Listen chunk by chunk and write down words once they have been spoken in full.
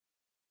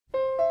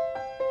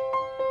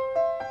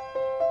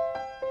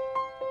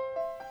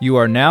You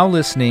are now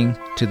listening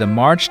to the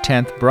March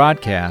 10th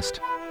broadcast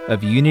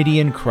of Unity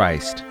in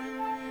Christ.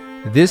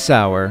 This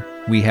hour,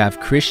 we have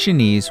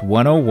Christianese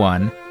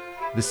 101,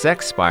 The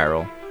Sex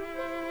Spiral,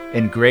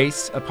 and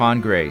Grace Upon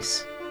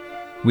Grace.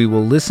 We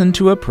will listen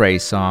to a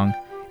praise song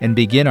and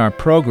begin our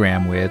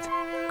program with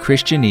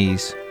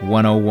Christianese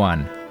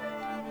 101.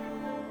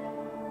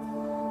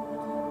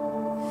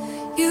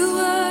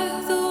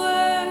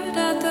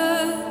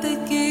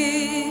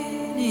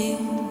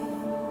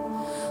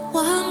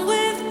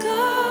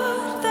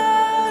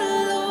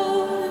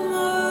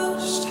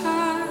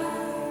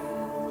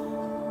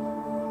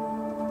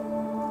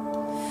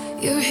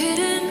 Your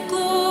hidden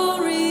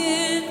glory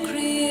in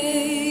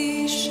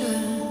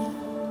creation,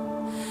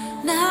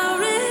 now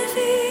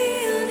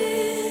revealed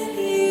in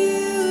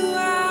you,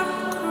 our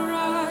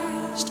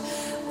Christ.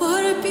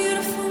 What a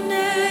beautiful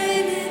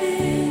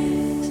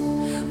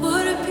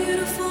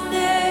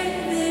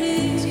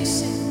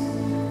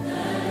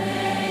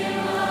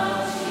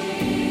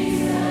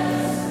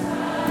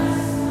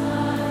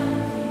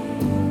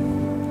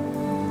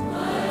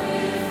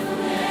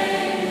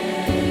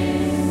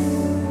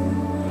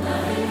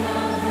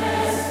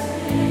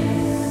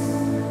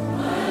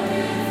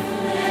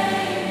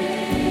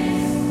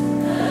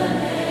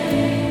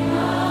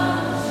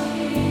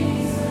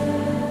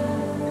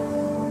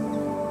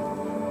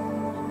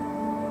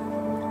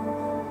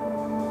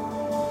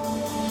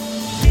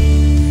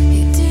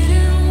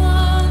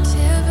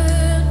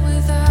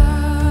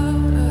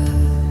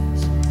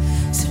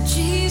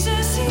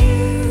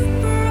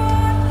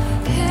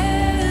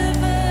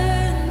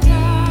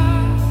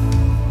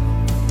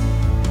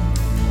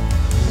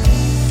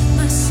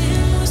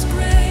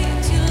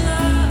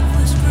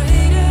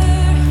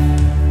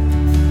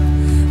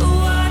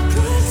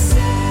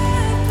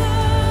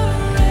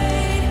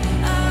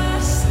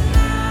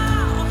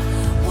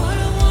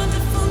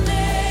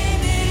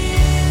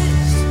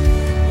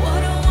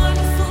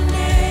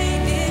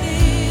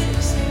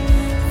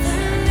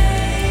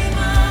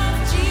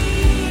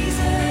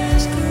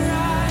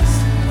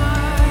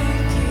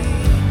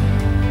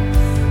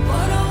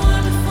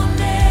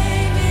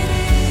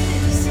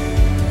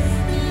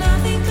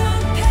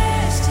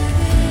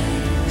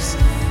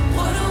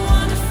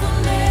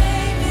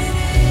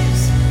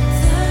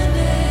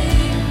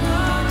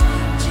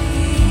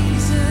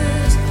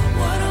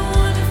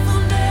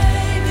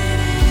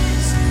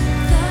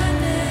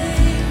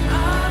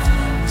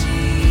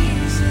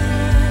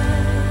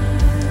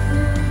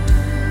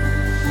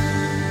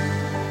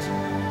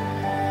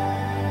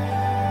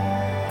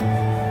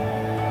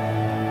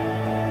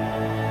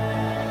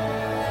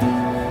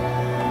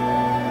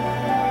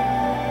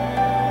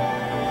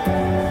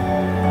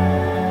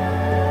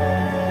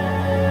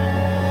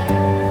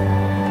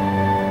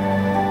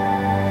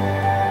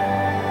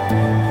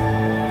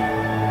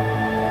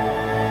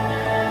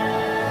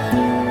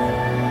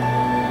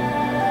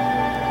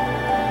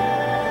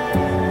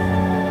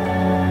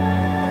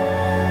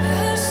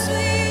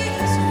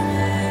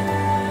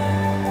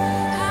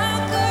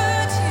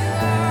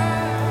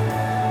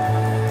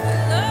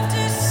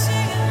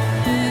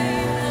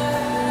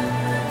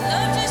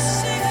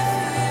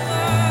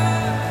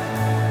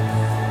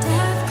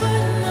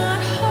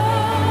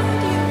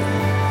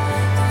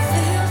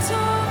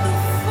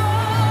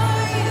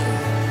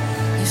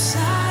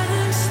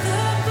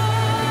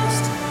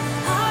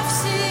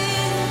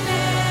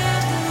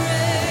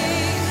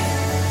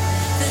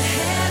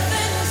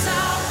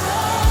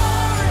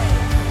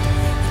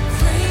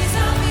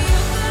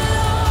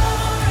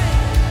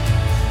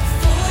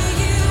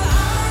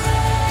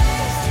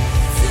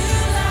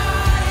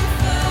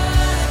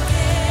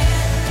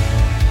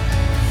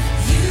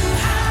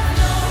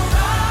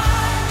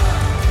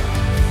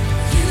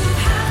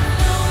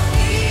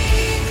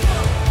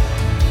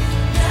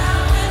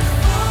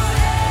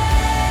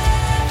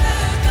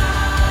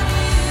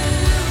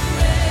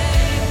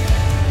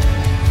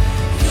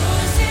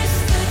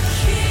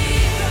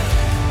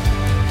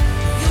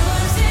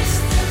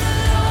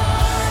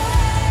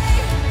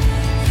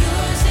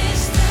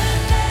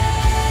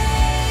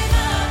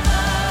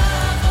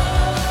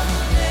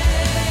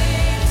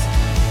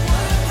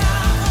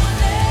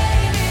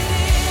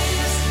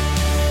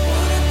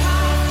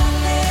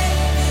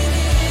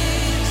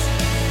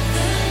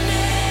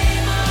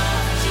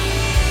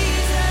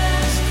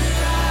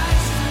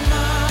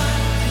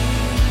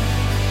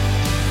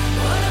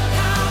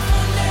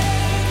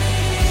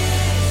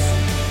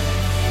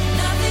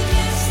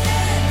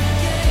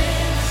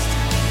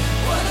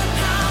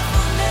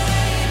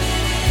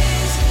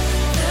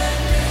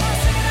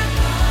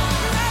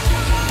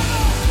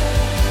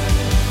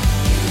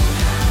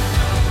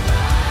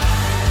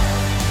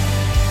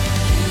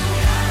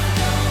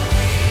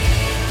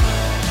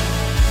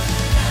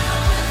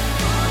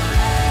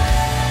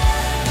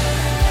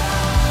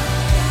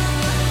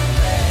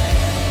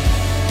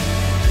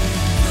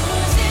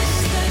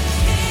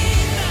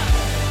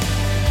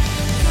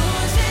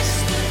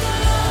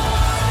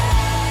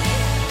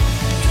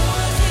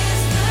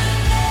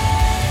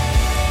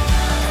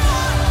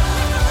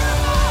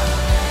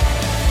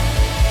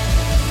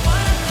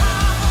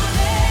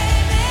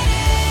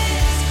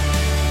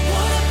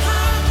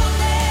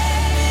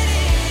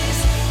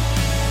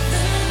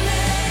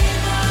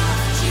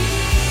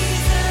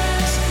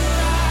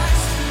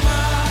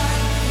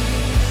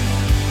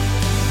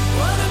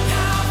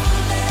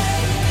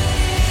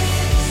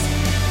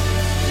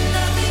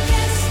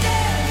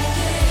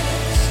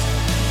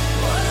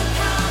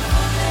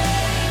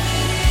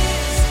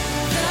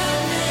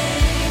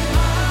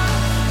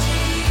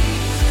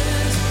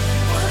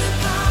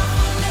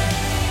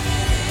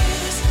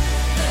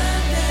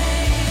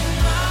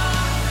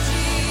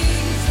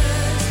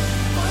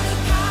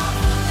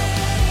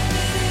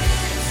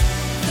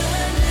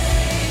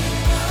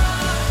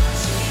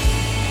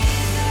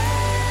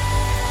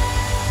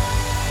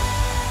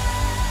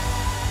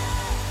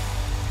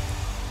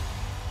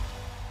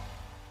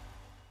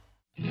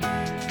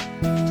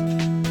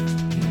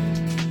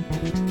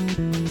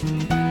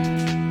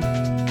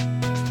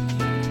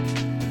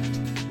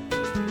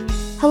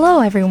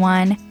Hello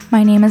everyone,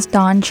 my name is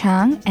Dawn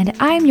Chung and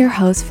I'm your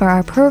host for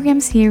our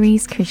program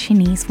series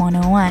Christianese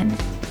 101.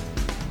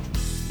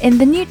 In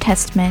the New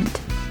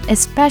Testament,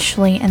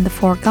 especially in the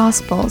four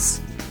Gospels,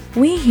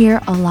 we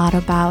hear a lot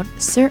about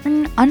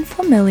certain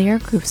unfamiliar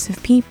groups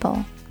of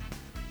people.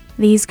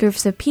 These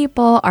groups of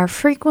people are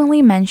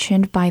frequently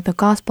mentioned by the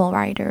Gospel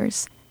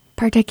writers,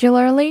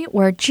 particularly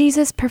where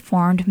Jesus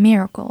performed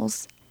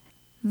miracles.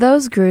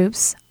 Those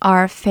groups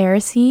are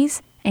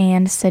Pharisees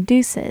and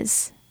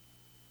Sadducees.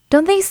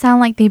 Don't they sound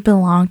like they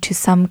belong to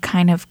some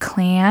kind of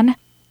clan?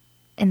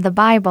 In the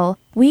Bible,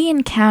 we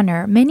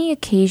encounter many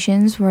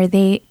occasions where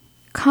they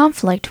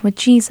conflict with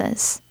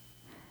Jesus.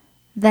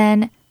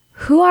 Then,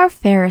 who are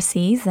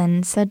Pharisees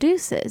and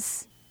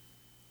Sadducees?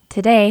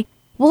 Today,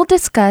 we'll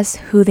discuss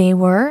who they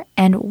were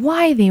and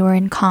why they were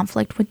in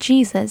conflict with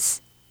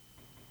Jesus.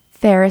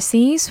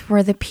 Pharisees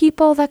were the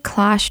people that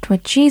clashed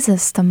with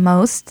Jesus the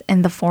most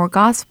in the four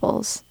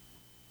Gospels.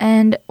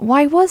 And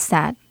why was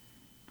that?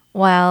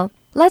 Well,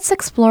 let's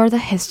explore the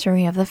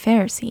history of the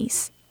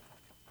Pharisees.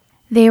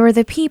 They were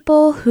the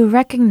people who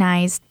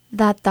recognized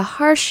that the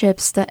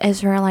hardships the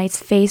Israelites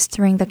faced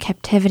during the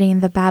captivity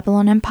in the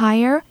Babylon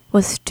Empire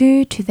was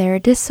due to their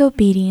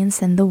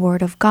disobedience in the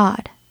Word of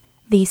God.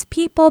 These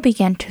people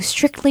began to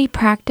strictly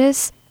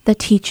practice the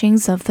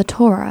teachings of the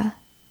Torah.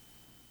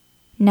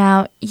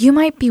 Now, you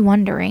might be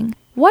wondering,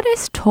 what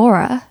is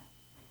Torah?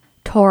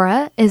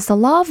 Torah is the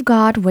law of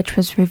God which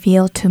was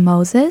revealed to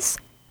Moses,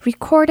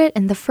 recorded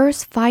in the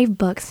first 5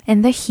 books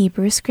in the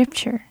Hebrew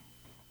Scripture.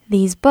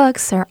 These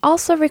books are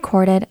also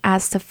recorded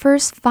as the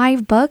first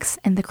 5 books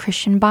in the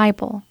Christian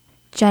Bible: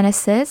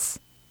 Genesis,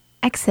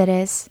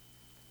 Exodus,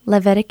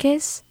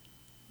 Leviticus,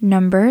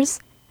 Numbers,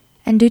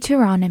 and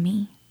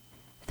Deuteronomy.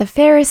 The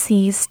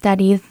Pharisees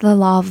studied the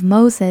law of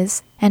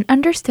Moses and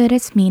understood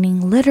its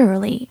meaning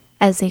literally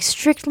as they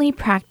strictly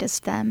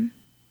practiced them.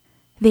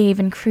 They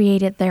even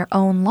created their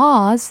own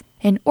laws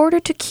in order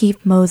to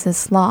keep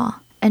Moses' law,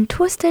 and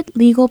twisted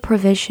legal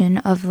provision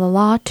of the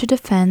law to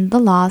defend the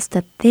laws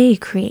that they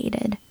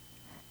created.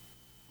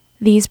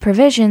 These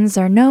provisions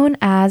are known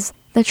as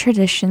the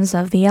traditions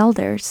of the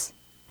elders.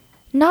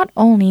 Not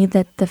only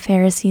did the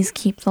Pharisees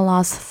keep the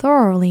laws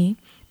thoroughly,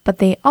 but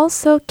they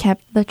also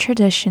kept the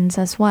traditions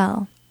as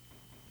well.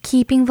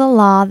 Keeping the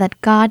law that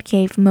God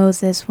gave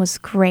Moses was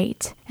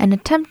great, and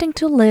attempting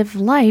to live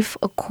life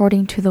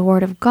according to the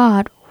Word of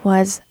God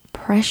was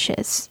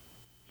precious.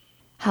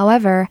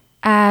 However,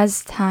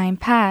 as time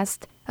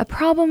passed, a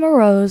problem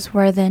arose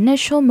where the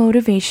initial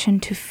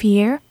motivation to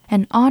fear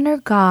and honor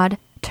God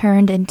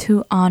turned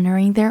into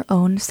honoring their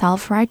own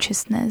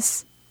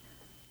self-righteousness.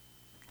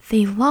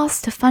 They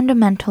lost the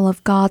fundamental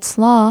of God's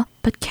law,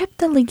 but kept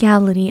the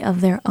legality of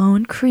their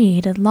own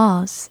created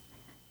laws.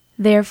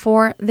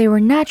 Therefore, they were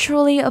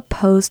naturally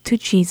opposed to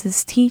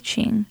Jesus'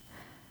 teaching.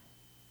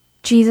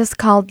 Jesus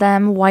called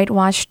them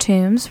whitewashed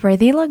tombs where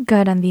they look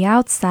good on the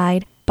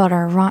outside but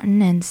are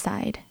rotten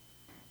inside.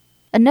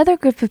 Another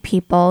group of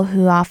people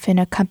who often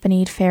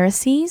accompanied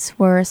Pharisees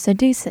were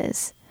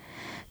Sadducees.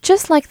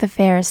 Just like the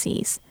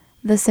Pharisees,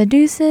 the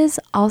Sadducees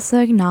also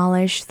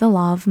acknowledged the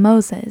law of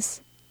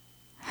Moses.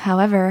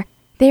 However,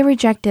 they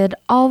rejected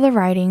all the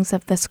writings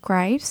of the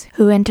scribes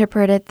who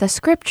interpreted the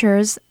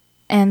scriptures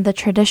and the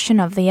tradition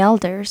of the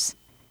elders.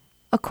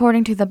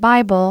 According to the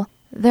Bible,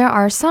 there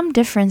are some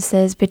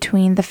differences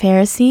between the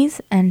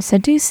Pharisees and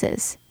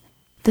Sadducees.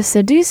 The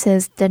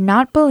Sadducees did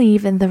not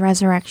believe in the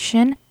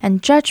resurrection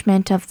and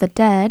judgment of the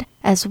dead,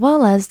 as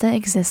well as the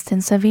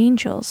existence of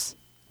angels.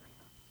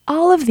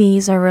 All of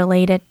these are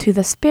related to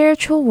the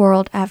spiritual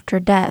world after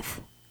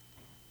death.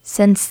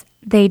 Since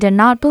they did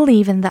not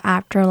believe in the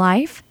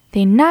afterlife,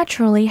 they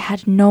naturally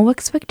had no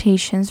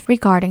expectations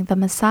regarding the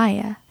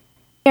Messiah.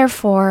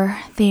 Therefore,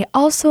 they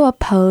also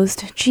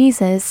opposed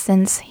Jesus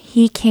since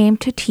he came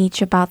to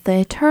teach about the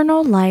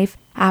eternal life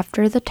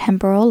after the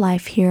temporal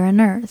life here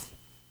on earth.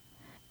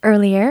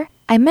 Earlier,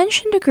 I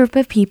mentioned a group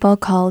of people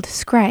called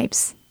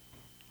scribes.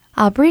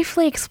 I'll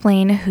briefly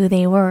explain who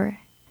they were.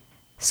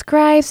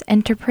 Scribes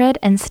interpret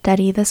and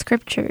study the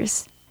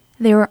scriptures.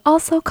 They were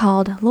also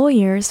called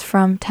lawyers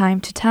from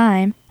time to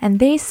time, and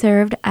they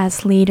served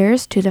as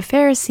leaders to the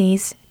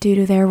Pharisees due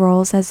to their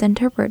roles as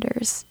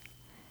interpreters.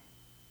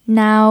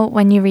 Now,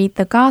 when you read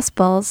the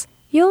Gospels,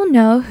 you'll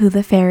know who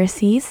the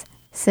Pharisees,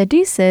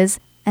 Sadducees,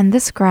 and the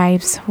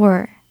scribes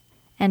were.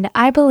 And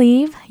I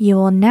believe you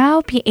will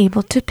now be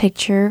able to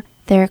picture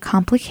their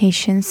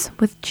complications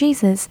with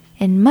Jesus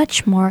in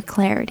much more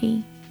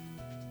clarity.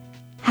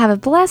 Have a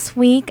blessed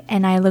week,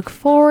 and I look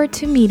forward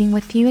to meeting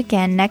with you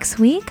again next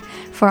week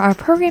for our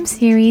program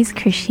series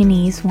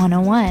Christianese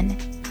 101.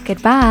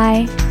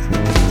 Goodbye!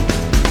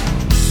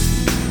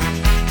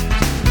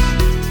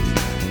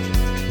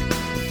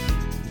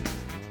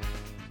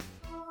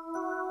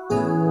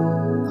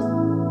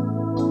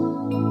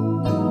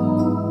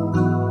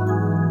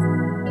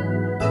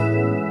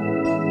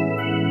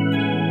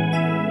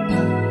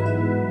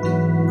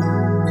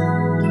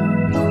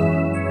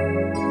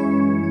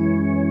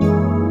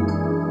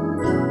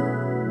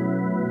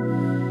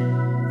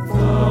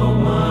 Thou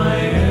my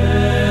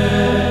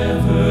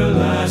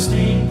everlasting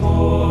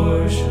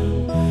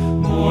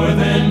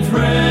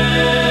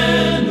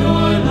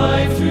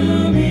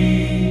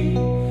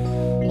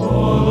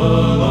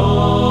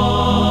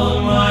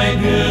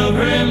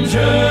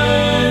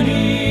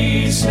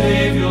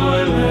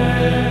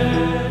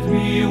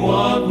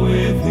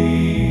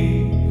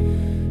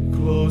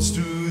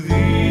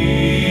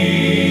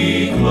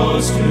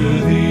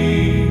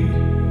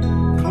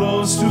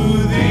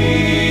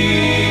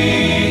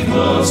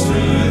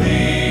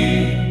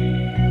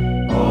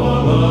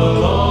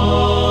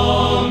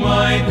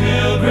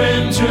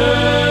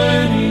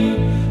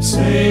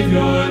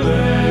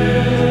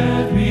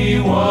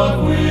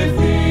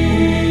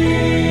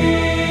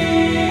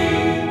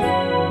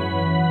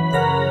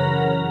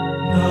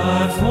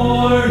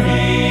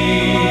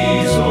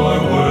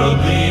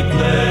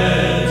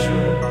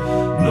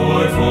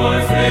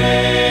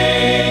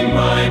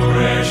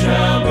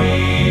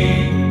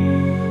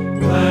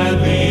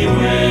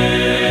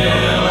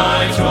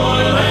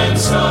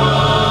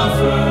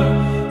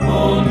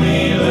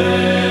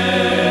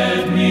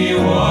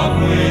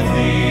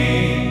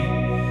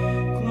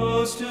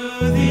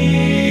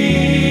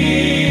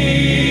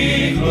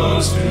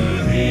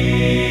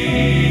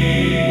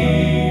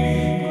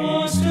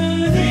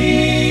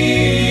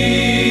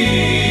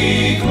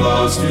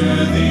close to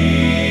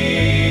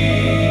thee,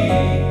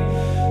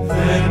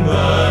 then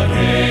the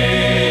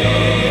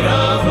gate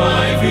of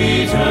life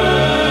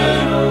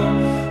eternal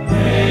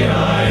may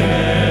I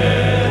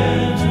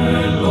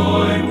enter,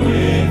 Lord,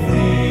 with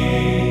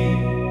thee,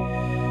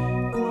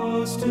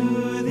 close to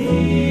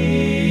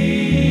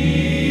thee,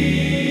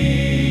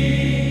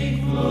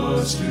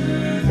 close to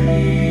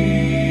thee,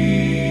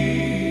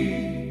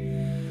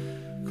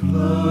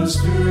 close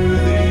to thee.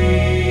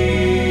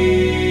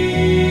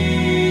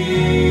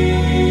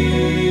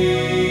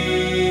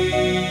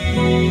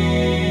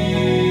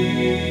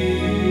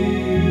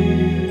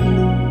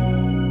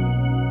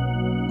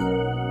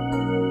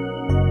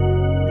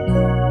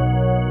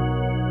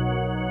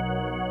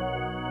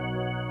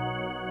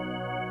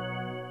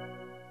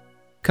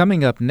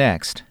 Coming up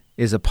next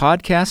is a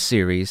podcast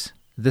series,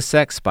 The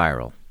Sex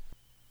Spiral,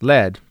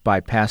 led by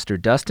Pastor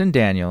Dustin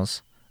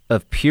Daniels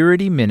of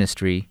Purity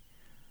Ministry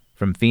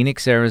from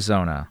Phoenix,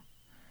 Arizona.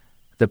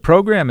 The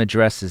program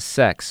addresses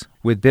sex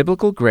with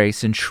biblical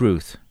grace and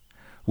truth,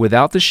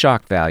 without the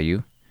shock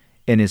value,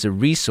 and is a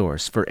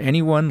resource for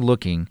anyone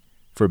looking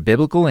for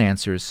biblical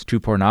answers to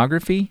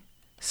pornography,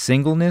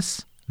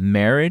 singleness,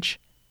 marriage,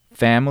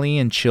 family,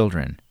 and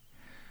children.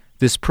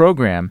 This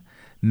program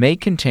may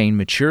contain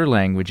mature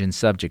language and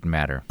subject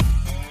matter.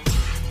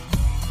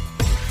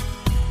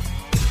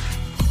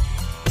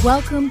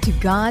 Welcome to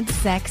God,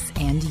 Sex,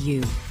 and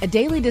You, a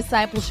daily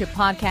discipleship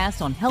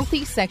podcast on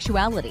healthy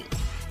sexuality.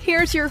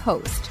 Here's your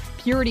host,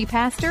 Purity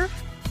Pastor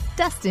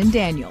Dustin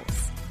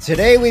Daniels.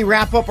 Today we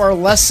wrap up our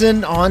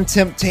lesson on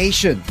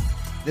temptation.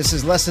 This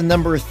is lesson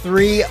number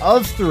 3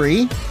 of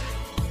 3,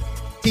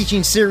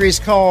 teaching series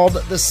called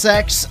The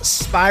Sex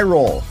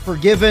Spiral,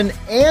 Forgiven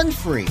and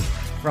Free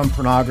from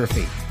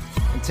Pornography.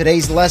 And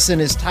today's lesson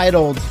is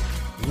titled,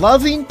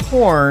 Loving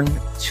Porn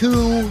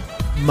Too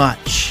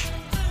Much.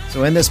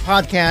 So in this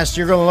podcast,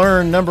 you're going to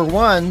learn, number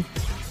 1,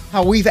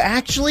 how we've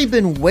actually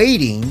been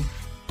waiting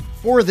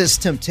for this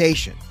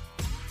temptation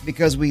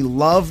because we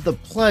love the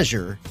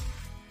pleasure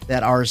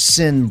that our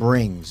sin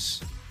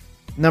brings.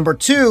 Number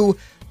 2,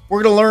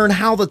 we're going to learn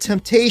how the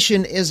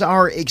temptation is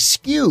our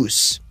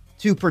excuse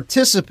to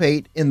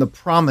participate in the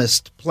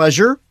promised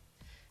pleasure.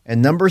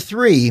 And number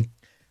 3,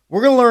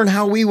 we're going to learn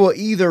how we will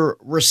either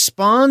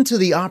respond to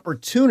the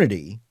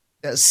opportunity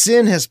that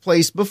sin has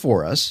placed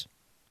before us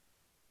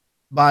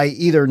by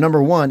either,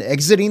 number 1,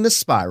 exiting the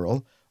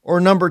spiral, or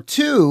number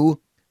 2,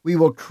 we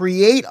will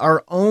create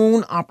our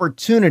own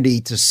opportunity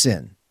to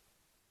sin.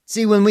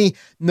 See, when we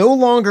no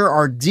longer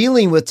are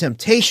dealing with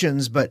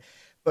temptations, but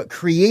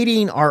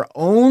creating our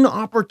own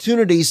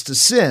opportunities to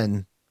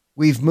sin,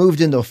 we've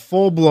moved into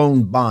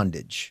full-blown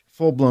bondage,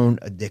 full-blown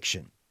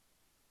addiction.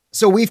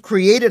 So we've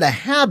created a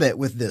habit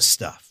with this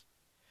stuff.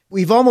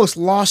 We've almost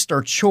lost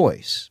our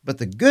choice, but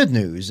the good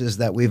news is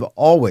that we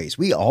always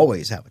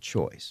have a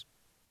choice.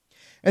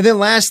 And then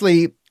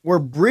lastly, we're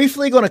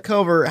briefly going to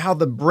cover how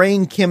the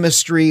brain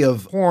chemistry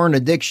of porn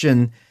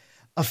addiction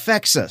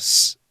affects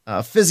us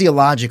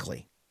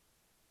physiologically.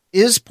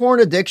 Is porn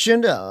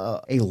addiction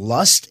a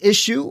lust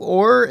issue,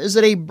 or is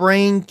it a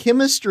brain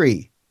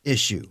chemistry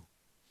issue?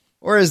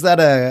 Or is that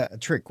a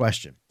trick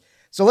question?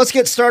 So let's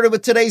get started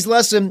with today's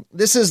lesson.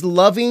 This is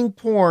Loving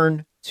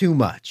Porn Too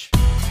Much.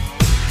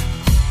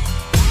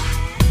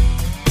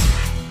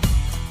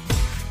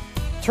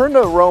 Turn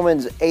to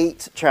Romans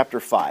 8, chapter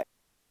 5,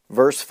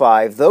 verse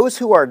 5. Those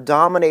who are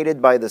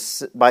dominated by the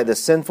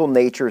sinful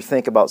nature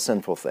think about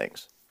sinful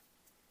things.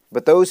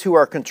 But those who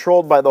are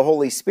controlled by the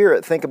Holy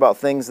Spirit think about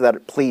things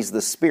that please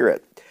the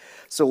Spirit.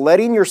 So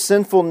letting your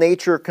sinful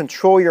nature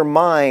control your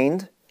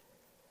mind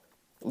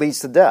leads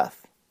to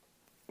death.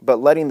 But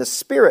letting the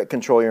Spirit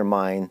control your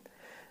mind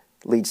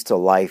leads to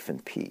life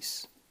and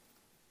peace.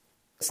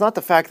 It's not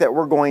the fact that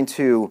we're going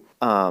to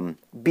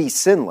be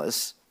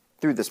sinless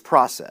through this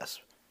process.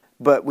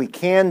 But we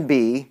can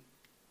be,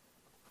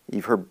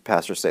 you've heard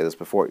pastors say this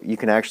before, you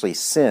can actually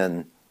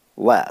sin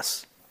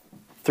less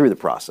through the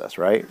process,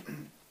 right?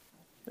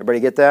 Everybody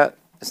get that?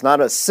 It's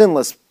not a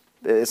sinless,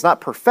 it's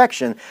not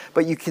perfection,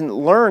 but you can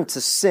learn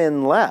to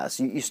sin less.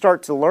 You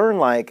start to learn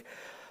like,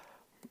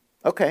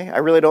 okay, I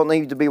really don't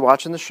need to be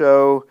watching the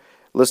show,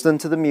 listening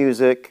to the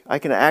music. I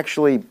can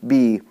actually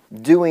be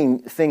doing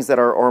things that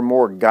are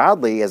more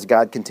godly as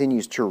God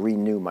continues to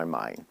renew my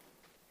mind.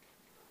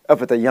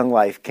 Up at the Young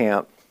Life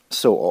camp,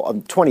 so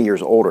I'm 20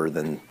 years older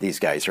than these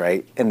guys,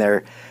 right?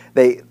 And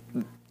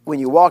when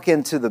you walk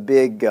into the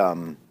big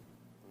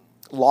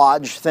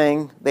lodge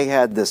thing, they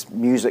had this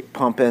music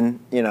pumping,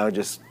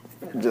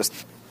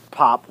 just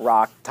pop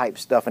rock type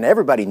stuff, and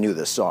everybody knew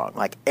this song.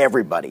 Like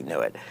everybody knew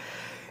it.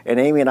 And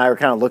Amy and I were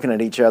kind of looking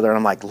at each other, and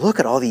I'm like, look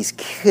at all these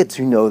kids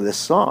who know this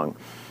song.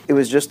 It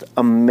was just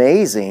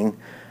amazing.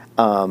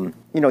 Young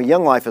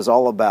Life is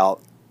all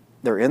about,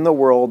 they're in the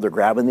world, they're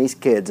grabbing these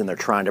kids, and they're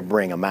trying to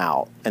bring them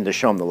out and to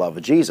show them the love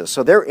of Jesus.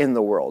 So they're in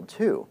the world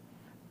too.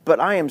 But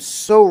I am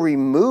so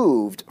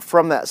removed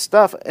from that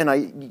stuff, and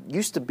I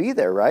used to be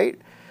there, right?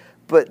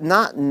 But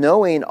not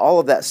knowing all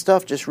of that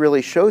stuff just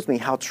really shows me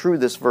how true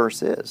this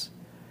verse is.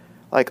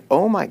 Like,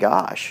 oh my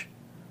gosh,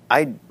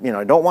 I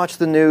don't watch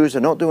the news, I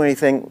don't do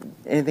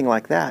anything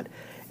like that.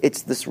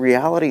 It's this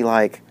reality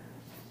like,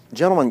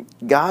 gentlemen,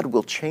 God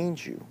will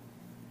change you.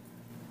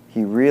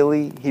 He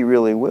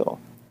really will.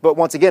 But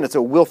once again, it's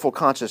a willful,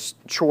 conscious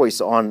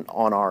choice on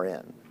our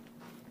end.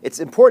 It's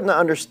important to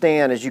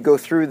understand as you go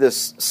through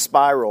this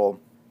spiral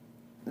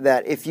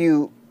that if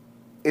you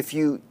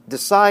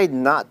decide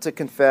not to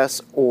confess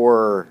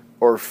or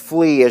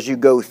flee as you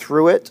go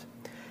through it,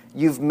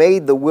 you've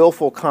made the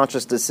willful,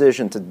 conscious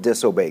decision to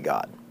disobey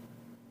God.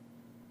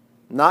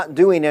 Not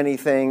doing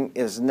anything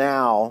is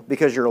now,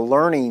 because you're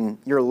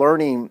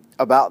learning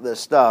about this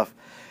stuff.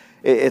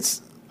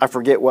 It's, I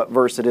forget what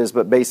verse it is,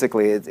 but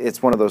basically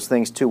it's one of those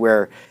things too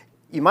where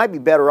you might be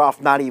better off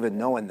not even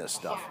knowing this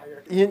stuff.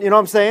 You know what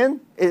I'm saying?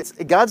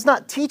 God's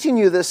not teaching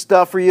you this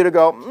stuff for you to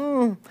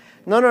go,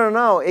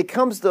 no. It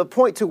comes to a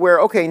point to where,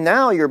 okay,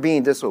 now you're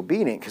being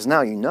disobedient because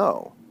now you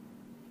know.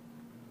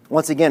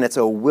 Once again, it's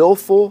a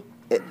willful,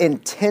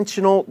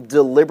 intentional,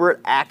 deliberate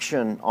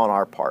action on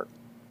our part.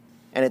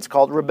 And it's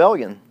called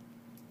rebellion.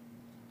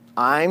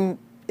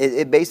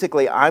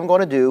 Basically, I'm going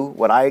to do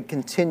what I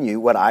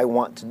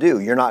want to do.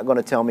 You're not going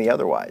to tell me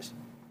otherwise.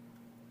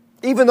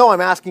 Even though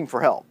I'm asking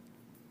for help.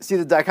 See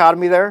the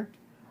dichotomy there?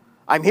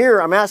 I'm here,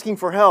 I'm asking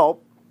for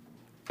help,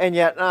 and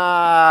yet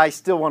I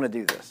still want to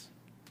do this.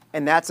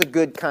 And that's a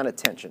good kind of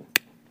tension.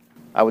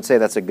 I would say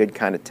that's a good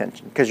kind of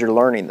tension because you're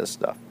learning this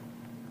stuff.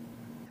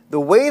 The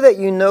way that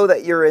you know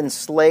that you're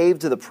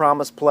enslaved to the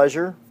promised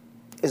pleasure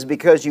is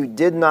because you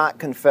did not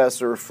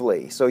confess or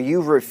flee. So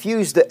you've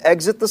refused to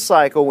exit the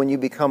cycle when you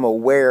become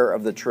aware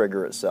of the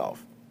trigger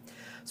itself.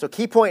 So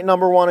key point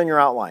number 1 in your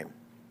outline.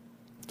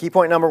 Key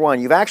point number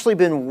 1, you've actually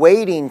been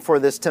waiting for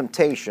this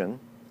temptation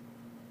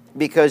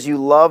because you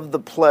love the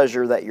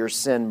pleasure that your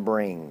sin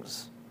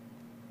brings.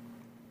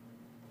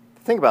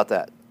 Think about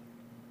that.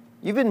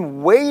 You've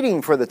been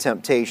waiting for the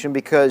temptation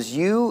because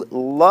you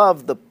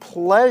love the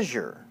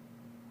pleasure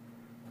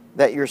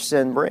that your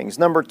sin brings.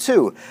 Number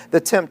 2, the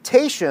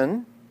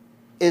temptation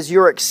is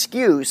your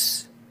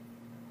excuse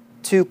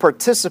to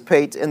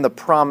participate in the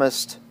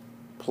promised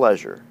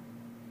pleasure.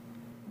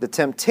 The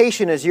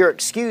temptation is your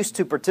excuse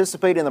to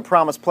participate in the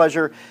promised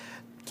pleasure.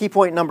 Key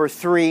point number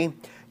 3,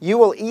 you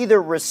will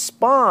either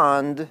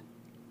respond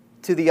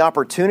to the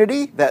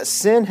opportunity that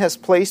sin has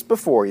placed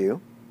before you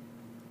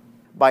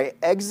by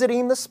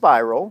exiting the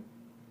spiral,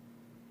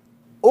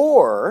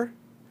 or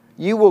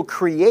you will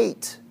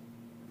create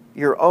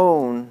your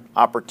own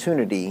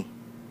opportunity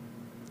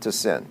to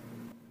sin.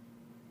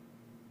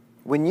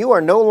 When you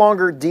are no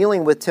longer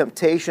dealing with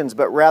temptations,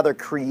 but rather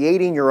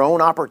creating your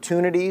own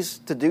opportunities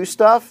to do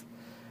stuff,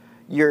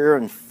 you're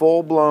in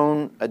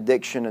full-blown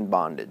addiction and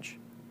bondage.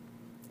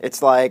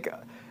 It's like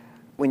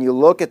when you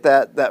look at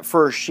that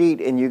first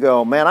sheet and you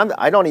go, man,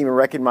 I don't even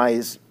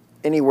recognize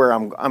anywhere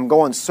I'm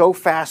going so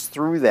fast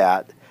through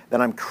that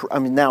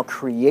I'm now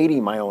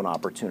creating my own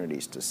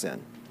opportunities to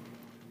sin.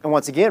 And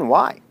once again,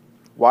 why?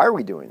 Why are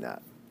we doing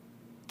that?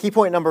 Key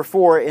point number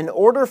 4, in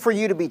order for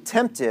you to be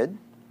tempted,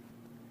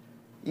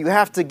 you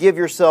have to give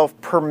yourself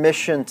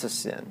permission to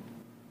sin.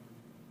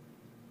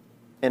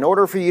 In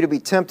order for you to be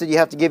tempted, you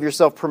have to give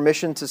yourself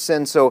permission to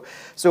sin. So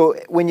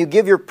when you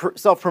give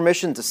yourself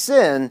permission to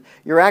sin,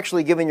 you're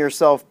actually giving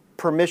yourself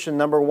permission,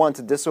 number 1,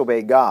 to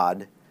disobey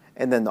God,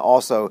 and then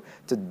also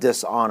to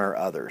dishonor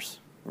others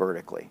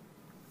vertically.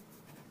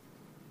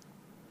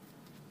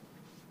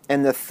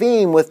 And the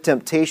theme with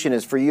temptation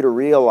is for you to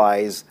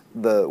realize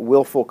the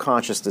willful,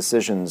 conscious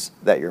decisions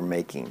that you're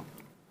making.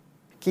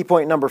 Key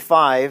point number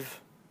 5,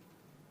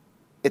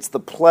 it's the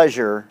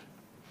pleasure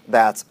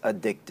that's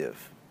addictive.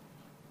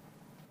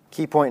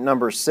 Key point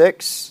number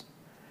 6,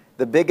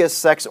 the biggest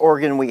sex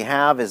organ we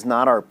have is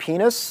not our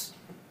penis,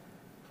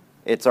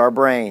 it's our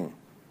brain.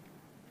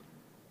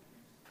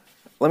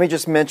 Let me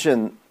just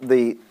mention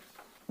the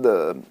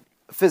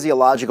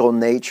physiological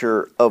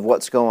nature of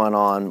what's going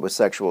on with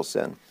sexual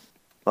sin.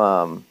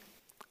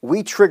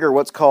 We trigger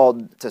what's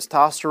called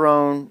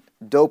testosterone,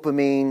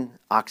 dopamine,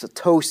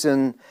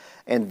 oxytocin,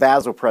 and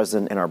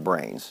vasopressin in our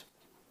brains.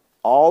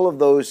 All of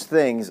those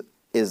things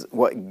is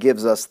what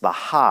gives us the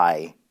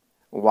high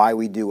why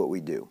we do what we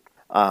do.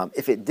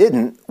 If it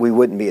didn't, we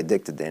wouldn't be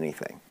addicted to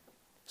anything.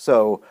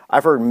 So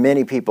I've heard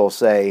many people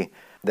say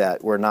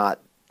that we're not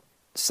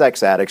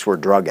sex addicts, we're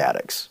drug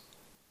addicts.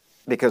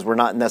 Because we're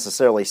not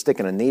necessarily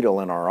sticking a needle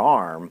in our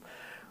arm.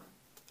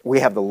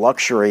 We have the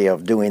luxury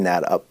of doing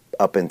that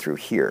up and through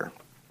here.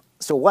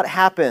 So what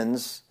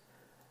happens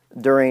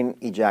during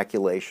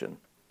ejaculation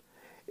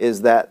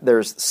is that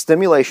there's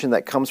stimulation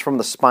that comes from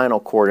the spinal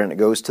cord and it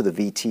goes to the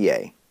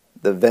VTA,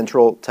 the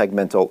ventral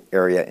tegmental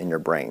area in your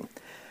brain.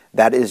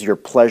 That is your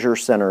pleasure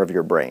center of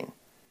your brain.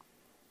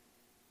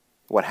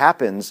 What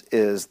happens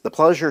is the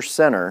pleasure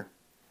center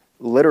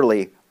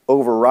literally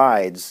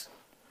overrides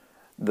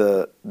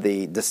the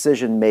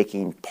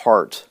decision-making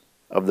part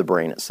of the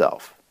brain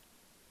itself.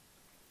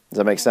 Does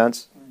that make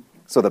sense?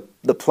 So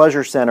the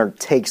pleasure center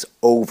takes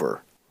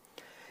over,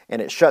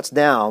 and it shuts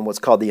down what's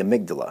called the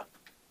amygdala.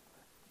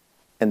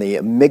 And the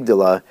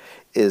amygdala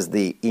is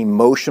the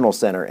emotional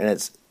center, and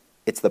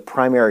it's It's the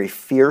primary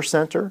fear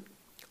center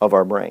of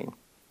our brain.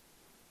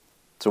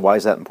 So why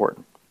is that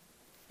important?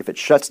 If it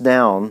shuts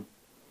down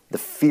the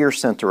fear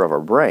center of our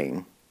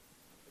brain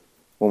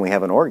when we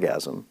have an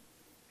orgasm,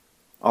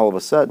 all of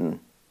a sudden,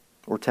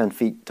 we're 10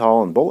 feet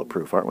tall and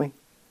bulletproof, aren't we?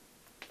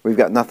 We've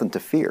got nothing to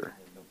fear.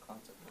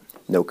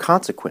 No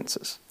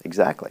consequences,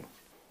 exactly.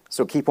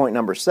 So key point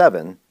number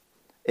 7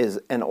 is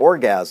an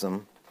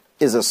orgasm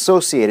is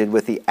associated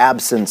with the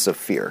absence of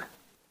fear.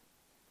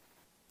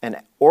 An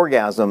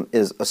orgasm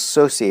is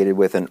associated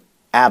with an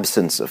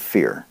absence of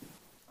fear.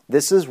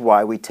 This is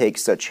why we take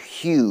such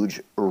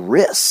huge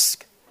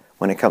risk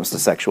when it comes to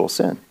sexual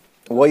sin.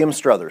 William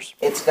Struthers.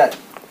 It's got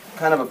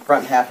kind of a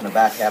front half and a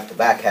back half. The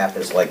back half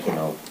is like,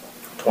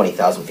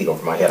 20,000 feet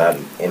over my head. I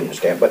don't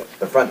understand. But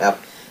the front half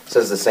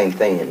says the same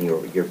thing, and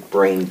your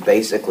brain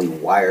basically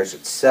wires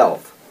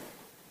itself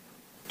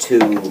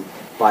to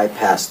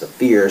bypass the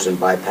fears and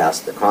bypass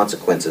the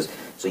consequences.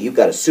 So you've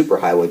got a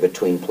superhighway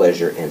between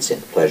pleasure and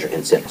sin.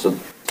 So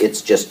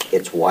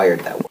it's wired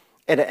that way.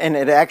 And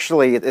it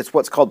actually, it's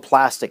what's called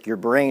plastic. Your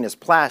brain is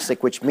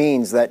plastic, which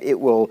means that it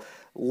will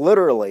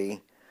literally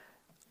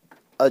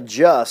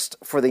adjust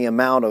for the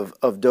amount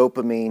of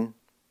dopamine,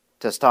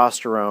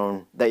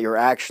 testosterone that you're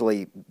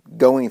actually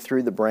going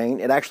through the brain.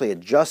 It actually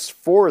adjusts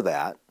for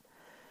that.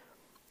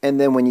 And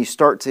then when you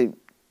start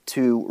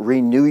to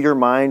renew your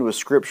mind with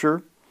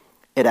Scripture,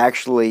 it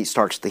actually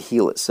starts to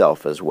heal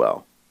itself as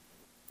well.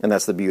 And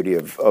that's the beauty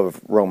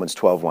of Romans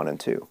 12, 1 and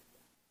 2.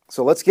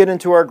 So let's get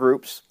into our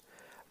groups.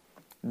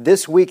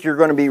 This week you're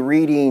going to be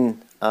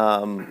reading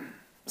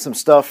some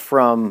stuff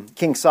from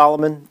King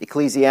Solomon,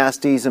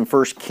 Ecclesiastes, and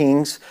 1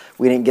 Kings.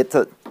 We didn't get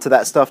to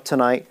that stuff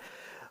tonight.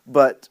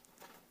 But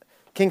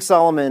King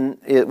Solomon,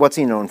 what's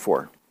he known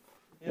for?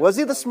 Was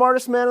he the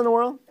smartest man in the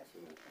world?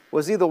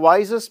 Was he the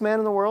wisest man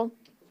in the world?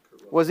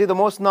 Was he the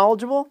most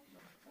knowledgeable?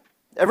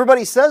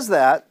 Everybody says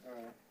that,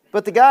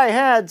 but the guy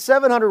had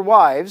 700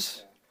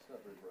 wives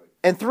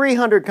and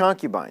 300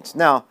 concubines.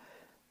 Now,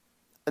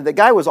 the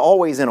guy was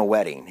always in a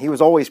wedding. He was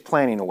always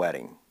planning a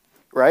wedding,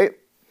 right?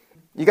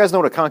 You guys know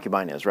what a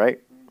concubine is, right?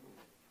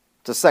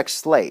 It's a sex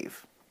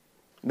slave.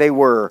 They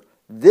were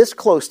this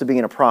close to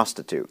being a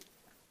prostitute,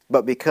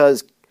 but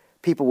because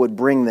people would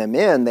bring them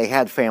in, they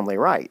had family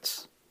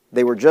rights.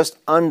 They were just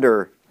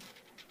under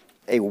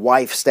a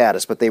wife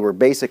status, but they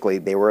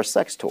were a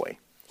sex toy.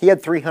 He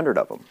had 300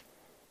 of them.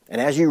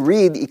 And as you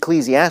read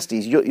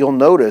Ecclesiastes, you'll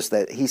notice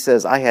that he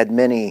says, I had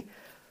many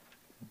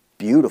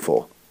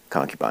beautiful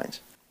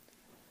concubines.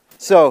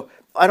 So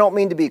I don't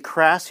mean to be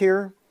crass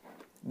here,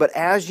 but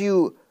as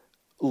you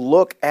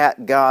look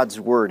at God's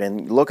Word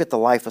and look at the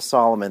life of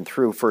Solomon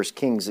through 1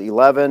 Kings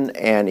 11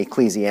 and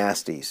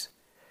Ecclesiastes,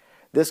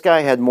 this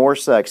guy had more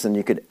sex than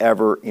you could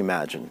ever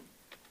imagine.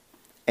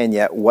 And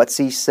yet, what's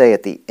he say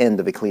at the end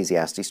of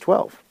Ecclesiastes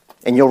 12?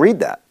 And you'll read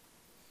that.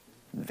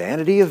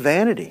 Vanity of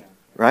vanity,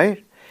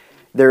 right?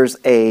 Here's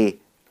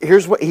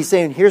what he's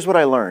saying, here's what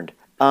I learned.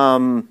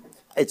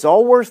 It's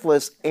all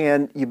worthless,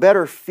 and you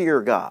better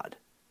fear God.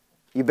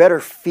 You better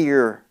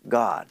fear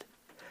God.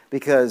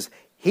 Because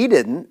he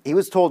didn't. He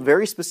was told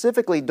very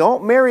specifically,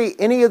 don't marry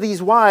any of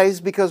these wives,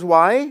 because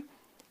why?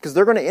 Because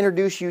they're going to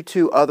introduce you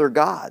to other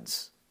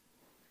gods.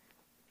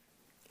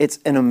 It's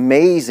an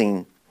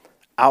amazing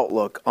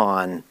outlook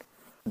on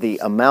the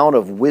amount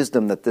of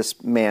wisdom that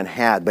this man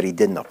had, but he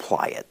didn't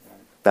apply it.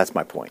 That's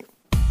my point.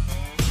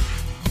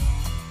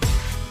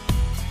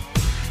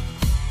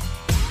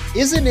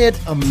 Isn't it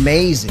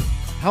amazing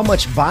how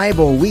much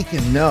Bible we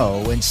can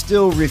know and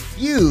still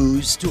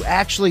refuse to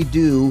actually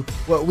do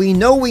what we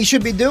know we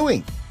should be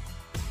doing?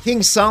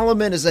 King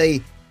Solomon is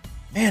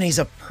he's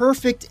a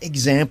perfect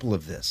example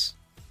of this.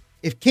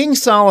 If King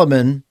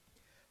Solomon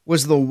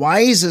was the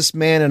wisest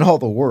man in all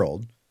the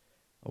world,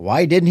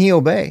 why didn't he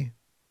obey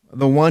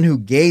the one who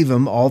gave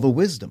him all the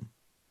wisdom?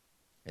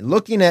 And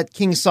looking at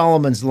King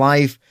Solomon's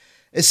life,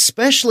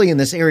 especially in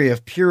this area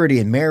of purity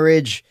and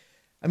marriage,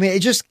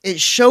 it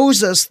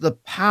shows us the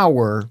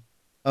power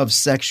of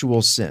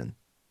sexual sin.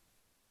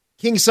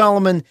 King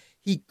Solomon,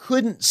 he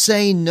couldn't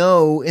say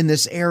no in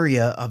this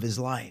area of his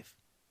life.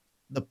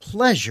 The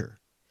pleasure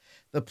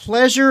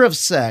of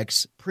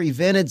sex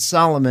prevented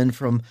Solomon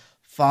from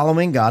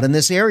following God in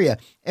this area.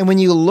 And when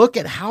you look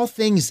at how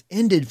things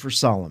ended for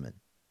Solomon,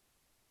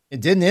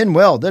 it didn't end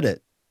well, did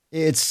it?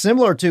 It's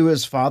similar to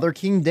his father,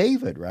 King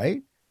David,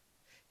 right?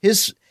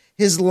 His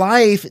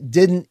life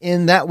didn't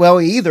end that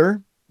well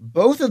either.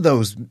 Both of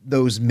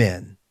those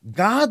men,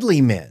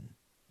 godly men.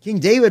 King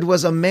David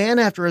was a man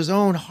after his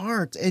own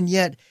heart, and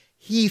yet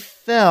he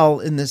fell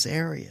in this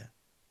area.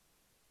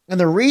 And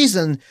the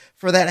reason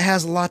for that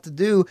has a lot to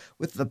do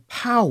with the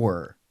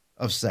power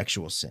of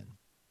sexual sin.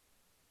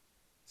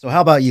 So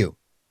how about you?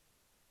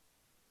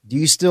 Do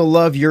you still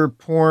love your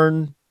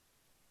porn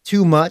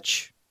too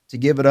much to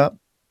give it up?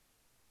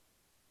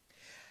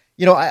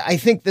 I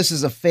think this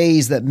is a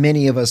phase that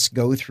many of us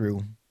go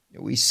through.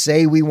 We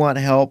say we want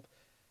help,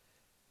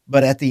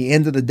 but at the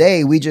end of the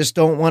day, we just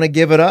don't want to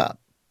give it up.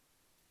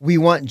 We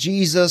want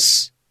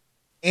Jesus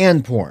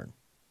and porn.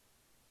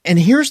 And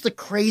here's the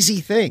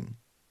crazy thing.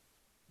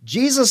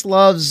 Jesus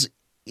loves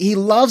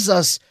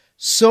us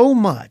so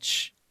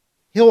much,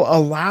 he'll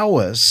allow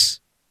us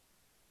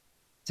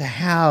to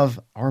have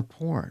our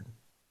porn.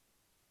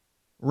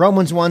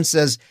 Romans 1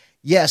 says,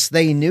 yes,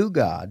 they knew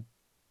God,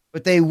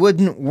 but they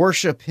wouldn't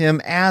worship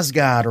him as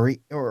God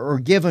or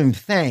give him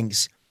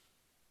thanks.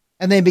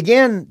 And they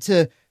began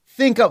to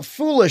think up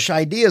foolish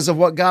ideas of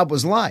what God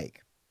was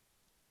like.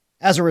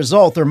 As a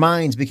result, their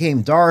minds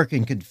became dark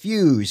and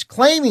confused.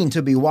 Claiming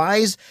to be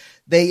wise,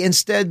 they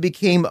instead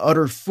became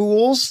utter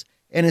fools,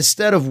 and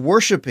instead of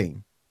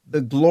worshiping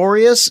the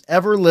glorious,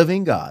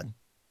 ever-living God,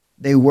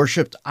 they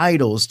worshiped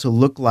idols to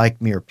look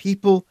like mere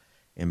people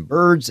and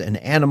birds and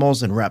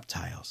animals and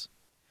reptiles.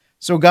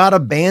 So God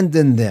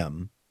abandoned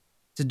them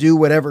to do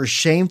whatever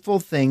shameful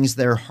things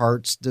their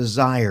hearts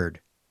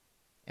desired.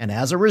 And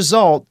as a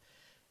result,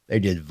 they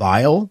did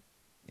vile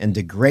and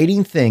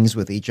degrading things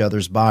with each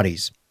other's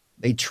bodies.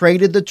 They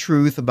traded the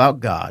truth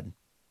about God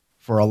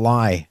for a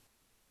lie.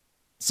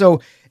 So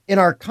in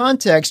our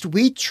context,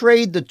 we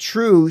trade the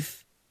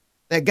truth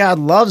that God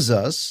loves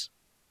us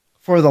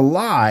for the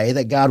lie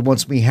that God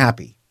wants me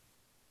happy.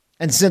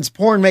 And since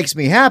porn makes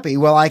me happy,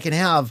 well, I can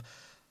have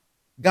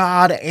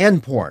God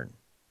and porn.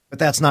 But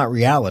that's not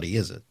reality,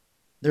 is it?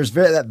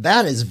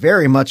 That is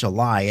very much a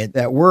lie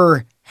that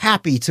we're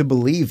happy to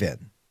believe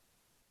in.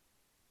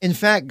 In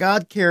fact,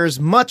 God cares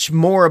much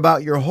more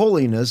about your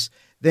holiness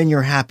than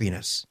your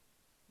happiness.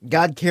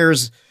 God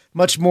cares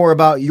much more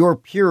about your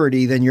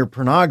purity than your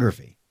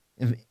pornography.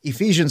 In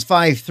Ephesians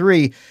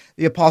 5:3,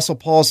 the Apostle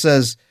Paul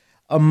says,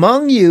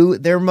 among you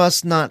there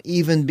must not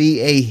even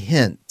be a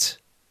hint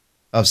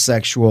of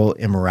sexual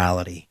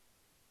immorality.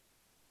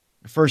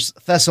 1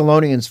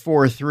 Thessalonians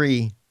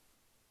 4:3,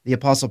 the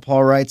Apostle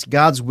Paul writes,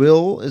 God's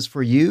will is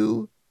for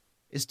you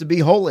is to be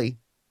holy.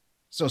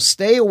 So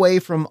stay away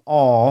from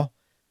all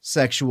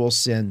sexual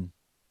sin.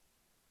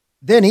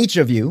 Then each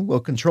of you will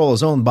control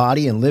his own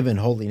body and live in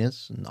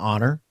holiness and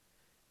honor,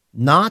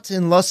 not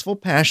in lustful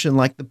passion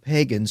like the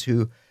pagans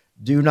who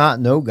do not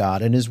know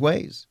God and his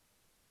ways.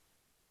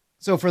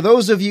 So for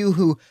those of you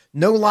who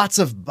know lots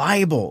of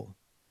Bible,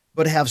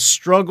 but have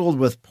struggled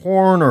with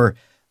porn or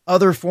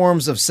other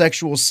forms of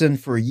sexual sin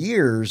for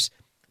years,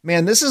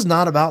 man, this is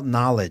not about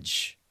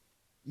knowledge.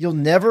 You'll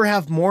never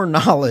have more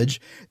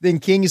knowledge than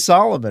King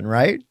Solomon,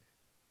 right?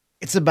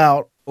 It's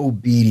about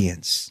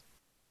obedience.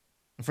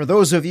 For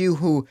those of you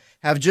who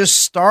have just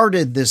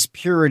started this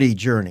purity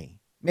journey,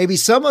 maybe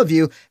some of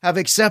you have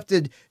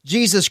accepted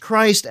Jesus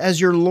Christ as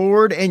your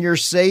Lord and your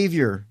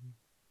Savior.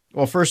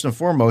 Well, first and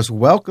foremost,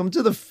 welcome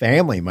to the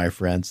family, my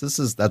friends.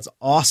 That's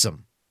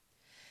awesome.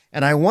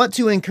 And I want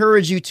to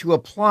encourage you to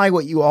apply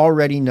what you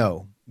already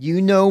know.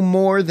 You know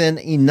more than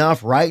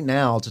enough right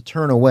now to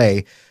turn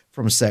away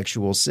from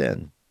sexual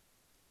sin.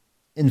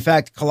 In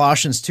fact,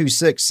 Colossians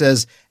 2:6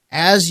 says,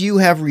 as you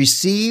have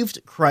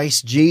received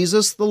Christ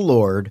Jesus the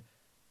Lord,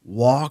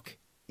 walk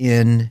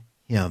in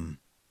him.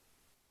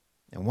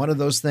 And one of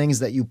those things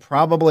that you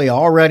probably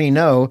already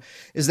know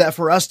is that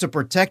for us to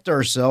protect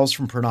ourselves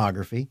from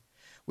pornography,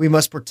 we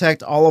must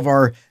protect all of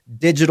our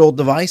digital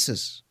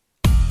devices.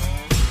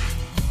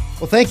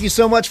 Well, thank you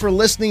so much for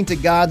listening to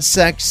God,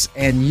 Sex,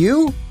 and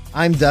You.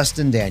 I'm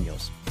Dustin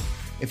Daniels.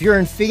 If you're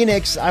in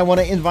Phoenix, I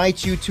want to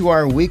invite you to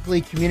our weekly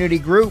community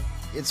group.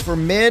 It's for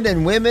men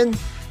and women,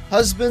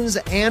 husbands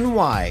and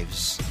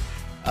wives.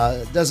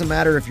 It doesn't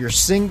matter if you're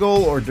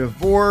single or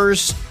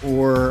divorced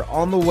or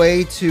on the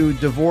way to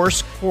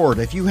divorce court.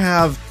 If you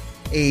have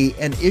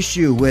an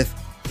issue with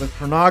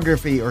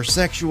pornography or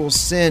sexual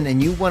sin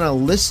and you want to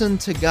listen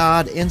to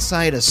God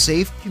inside a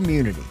safe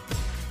community,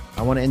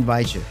 I want to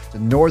invite you to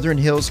Northern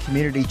Hills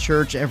Community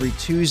Church every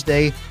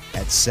Tuesday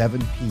at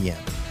 7 p.m.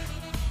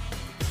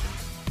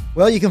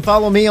 Well, you can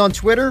follow me on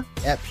Twitter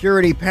at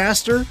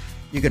PurityPastor.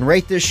 You can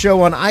rate this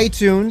show on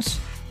iTunes,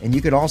 and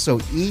you can also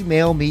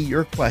email me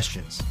your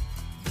questions.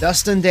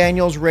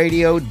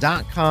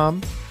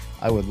 DustinDanielsRadio.com.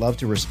 I would love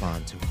to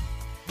respond to it.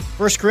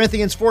 1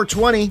 Corinthians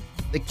 4:20,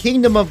 the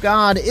kingdom of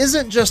God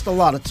isn't just a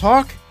lot of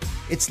talk,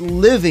 it's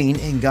living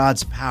in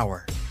God's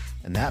power.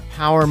 And that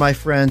power, my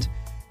friend,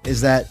 is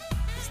that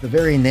it's the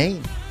very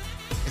name.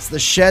 It's the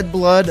shed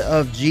blood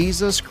of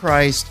Jesus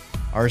Christ,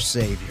 our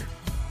Savior.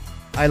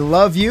 I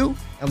love you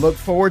and look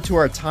forward to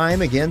our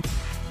time again.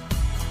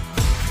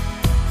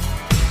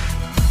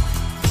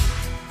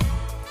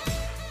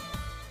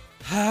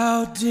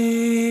 How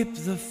deep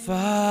the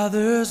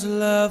Father's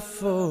love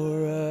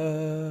for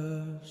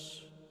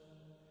us,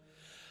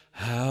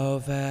 how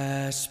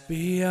vast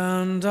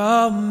beyond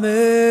all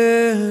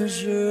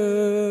measure,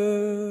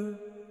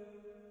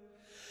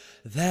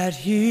 that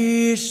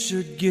He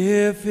should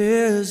give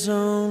His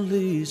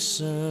only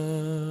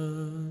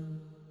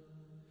Son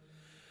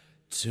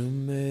to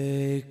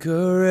make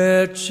a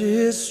wretch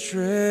His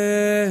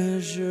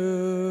treasure.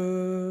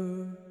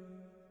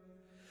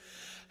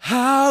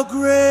 How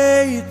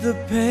great the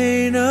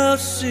pain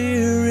of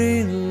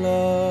searing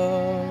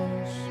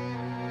loss!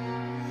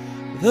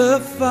 The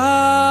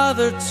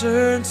Father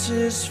turns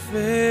His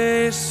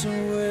face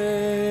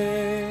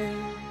away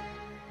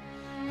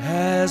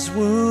as His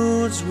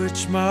wounds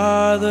which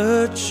mar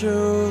the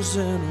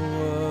chosen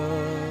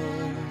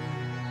one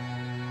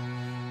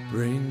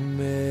bring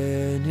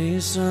many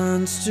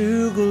sons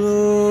to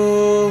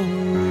glory.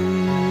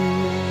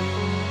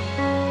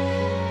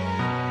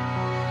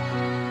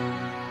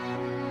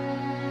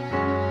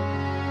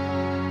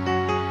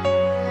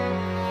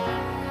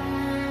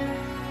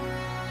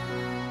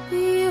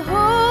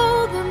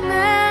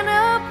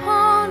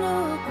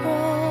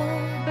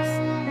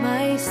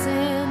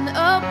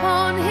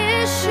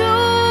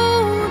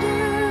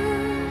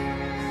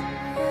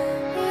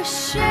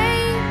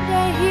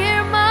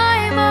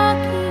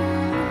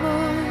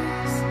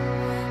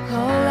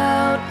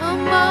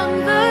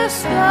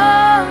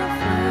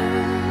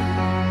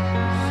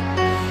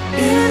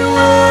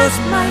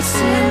 My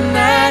sin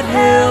that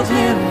held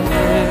him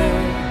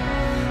there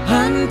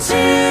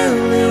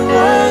until it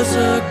was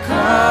accomplished.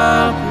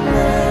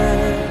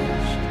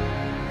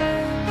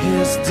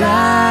 His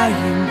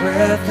dying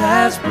breath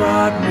has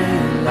brought me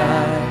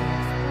life.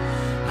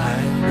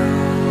 I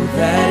know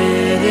that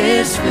it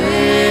is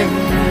finished.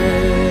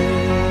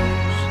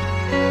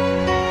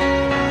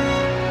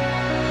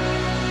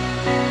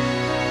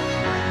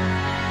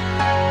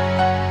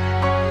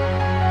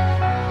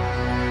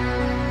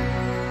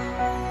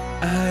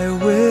 I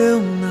will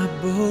not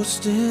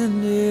boast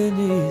in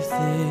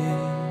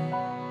anything,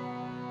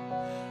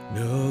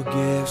 no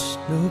gifts,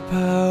 no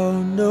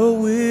power, no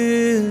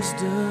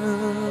wisdom,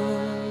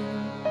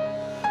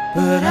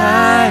 but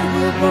I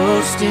will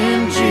boast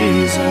in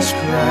Jesus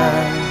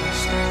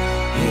Christ,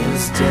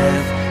 His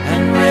death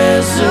and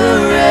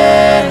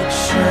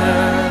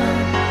resurrection.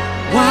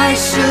 Why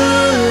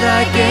should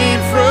I gain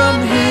from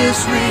His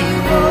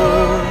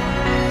reward?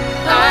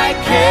 I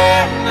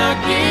cannot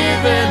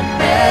give an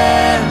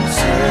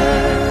answer,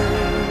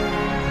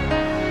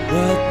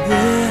 but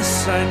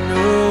this I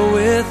know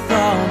with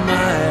all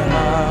my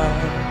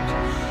heart: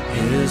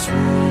 His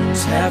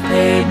wounds have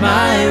paid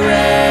my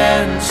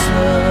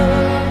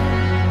ransom.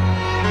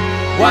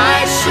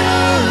 Why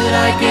should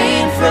I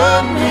gain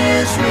from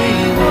His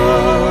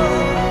reward?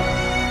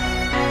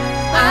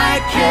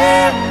 I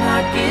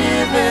cannot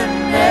give an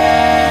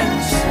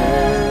answer.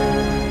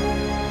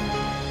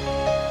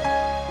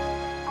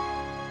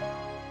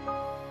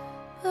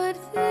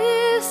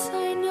 This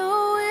I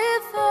know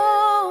with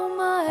all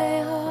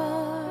my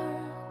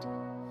heart: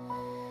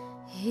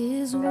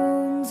 His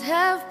wounds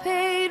have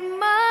paid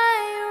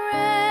my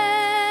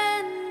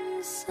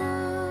ransom.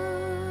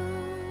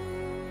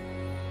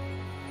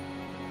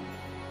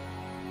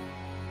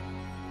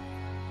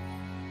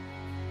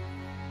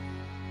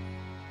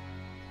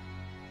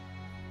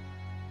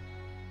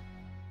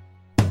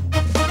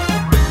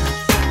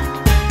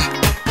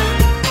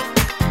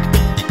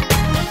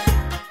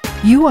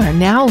 You are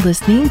now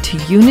listening to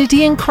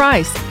Unity in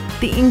Christ,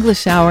 the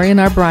English Hour in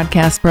our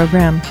broadcast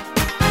program.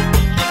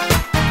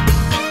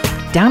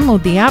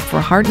 Download the app for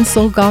Heart and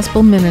Soul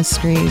Gospel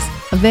Ministries,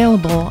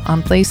 available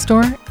on Play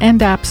Store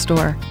and App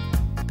Store.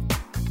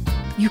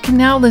 You can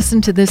now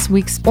listen to this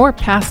week's or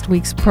past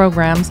week's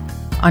programs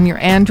on your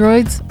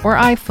Androids or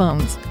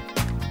iPhones.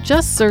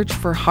 Just search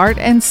for Heart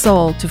and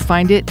Soul to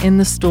find it in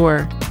the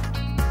store.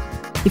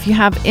 If you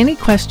have any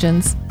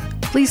questions,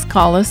 please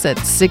call us at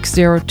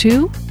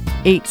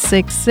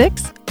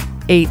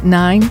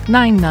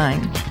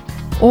 602-866-8999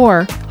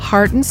 or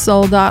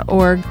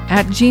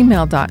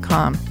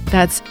heartandsoul.org@gmail.com.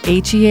 That's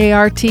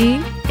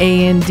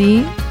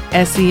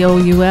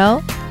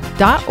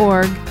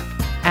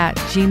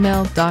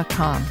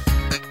heartandseoul.org@gmail.com.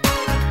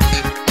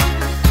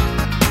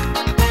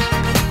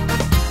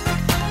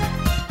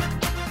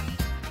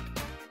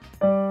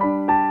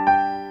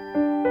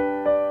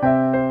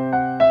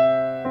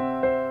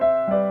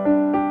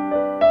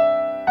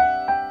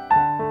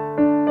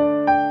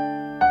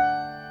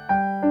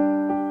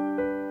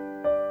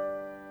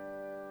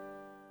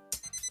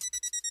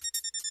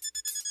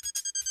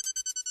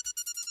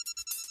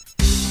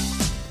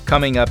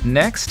 Coming up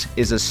next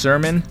is a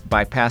sermon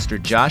by Pastor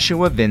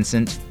Joshua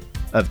Vincent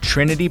of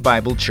Trinity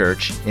Bible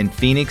Church in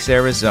Phoenix,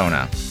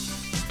 Arizona.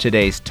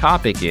 Today's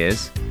topic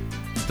is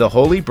The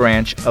Holy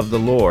Branch of the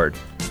Lord,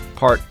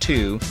 Part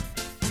 2,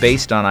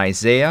 based on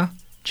Isaiah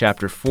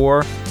chapter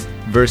 4,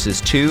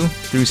 verses 2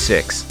 through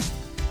 6.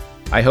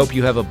 I hope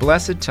you have a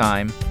blessed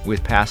time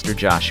with Pastor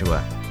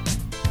Joshua.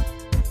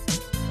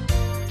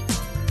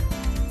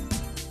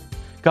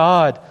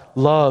 God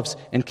loves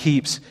and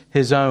keeps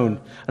His own.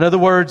 In other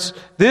words,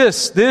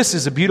 this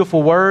is a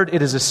beautiful word.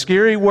 It is a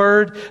scary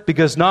word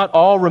because not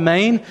all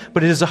remain,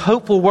 but it is a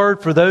hopeful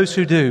word for those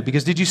who do.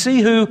 Because did you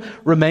see who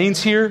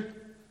remains here?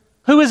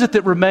 Who is it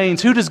that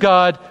remains? Who does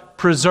God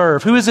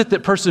preserve? Who is it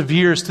that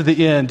perseveres to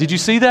the end? Did you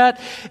see that?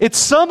 It's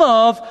some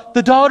of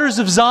the daughters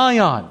of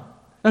Zion.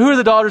 Now, who are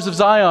the daughters of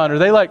Zion? Are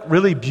they like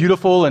really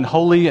beautiful and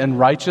holy and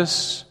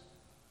righteous?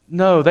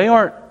 No, they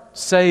aren't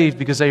saved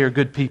because they are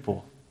good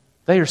people.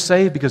 They are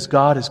saved because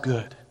God is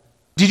good.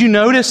 Did you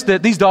notice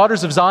that these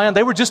daughters of Zion,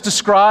 they were just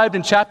described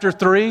in chapter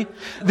 3?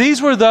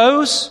 These were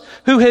those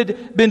who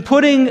had been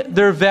putting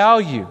their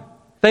value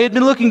They had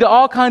been looking to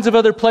all kinds of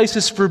other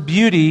places for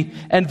beauty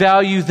and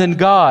value than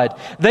God.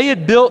 They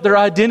had built their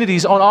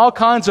identities on all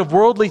kinds of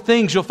worldly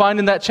things you'll find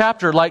in that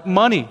chapter, like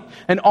money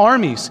and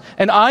armies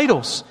and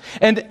idols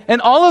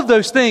and all of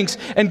those things.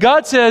 And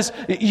God says,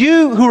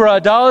 you who are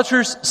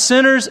idolaters,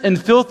 sinners,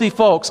 and filthy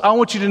folks, I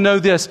want you to know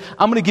this.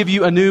 I'm going to give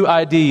you a new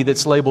ID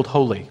that's labeled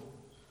holy.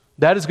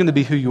 That is going to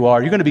be who you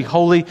are. You're going to be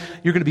holy.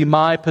 You're going to be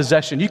my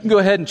possession. You can go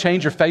ahead and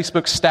change your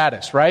Facebook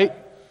status, right?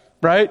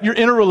 Right? You're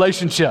in a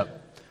relationship.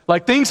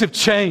 Like things have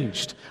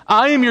changed.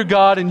 I am your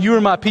God and you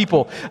are my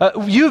people.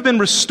 You've been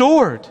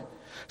restored.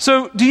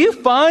 So do you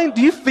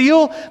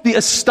feel the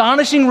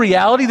astonishing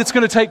reality that's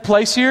going to take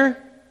place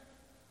here?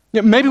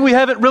 Maybe we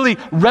haven't really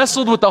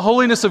wrestled with the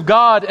holiness of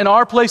God and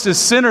our place as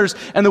sinners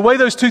and the way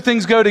those two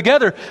things go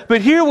together.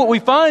 But here what we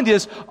find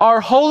is our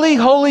holy,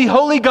 holy,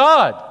 holy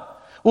God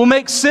will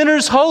make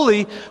sinners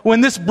holy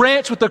when this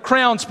branch with the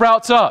crown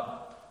sprouts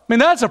up. I mean,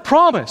 that's a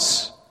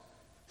promise.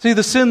 See,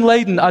 the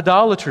sin-laden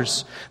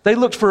idolaters, they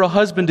looked for a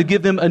husband to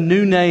give them a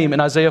new name in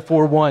Isaiah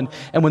 4:1.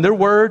 And when their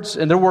words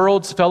and their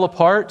worlds fell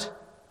apart,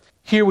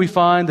 here we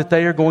find that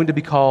they are going to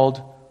be called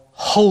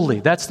holy.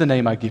 That's the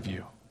name I give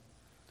you.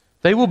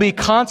 They will be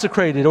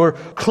consecrated or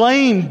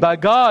claimed by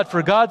God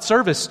for God's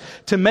service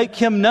to make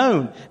Him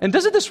known. And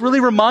doesn't this really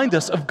remind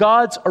us of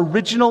God's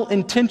original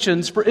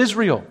intentions for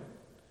Israel?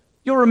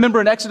 You'll remember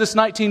in Exodus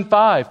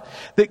 19:5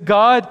 that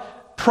God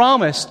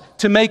promised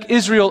to make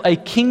Israel a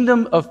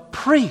kingdom of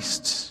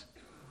priests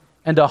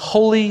and a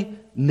holy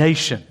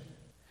nation.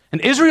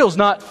 And Israel's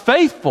not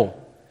faithful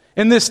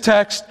in this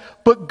text,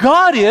 but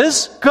God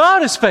is.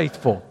 God is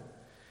faithful.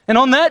 And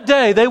on that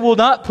day, they will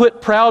not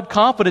put proud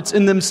confidence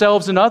in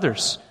themselves and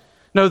others.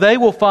 No, they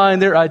will find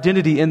their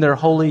identity in their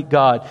holy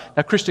God.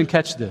 Now, Christian,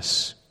 catch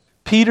this.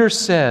 Peter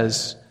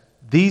says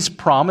these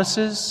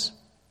promises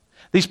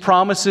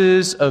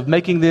of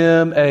making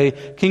them a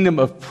kingdom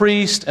of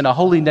priests and a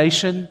holy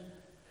nation,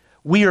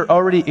 we are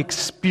already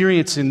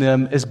experiencing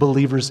them as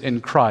believers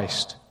in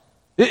Christ.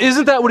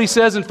 Isn't that what he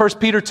says in 1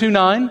 Peter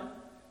 2:9?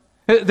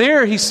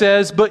 There he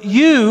says, but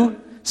you,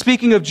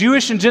 speaking of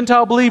Jewish and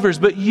Gentile believers,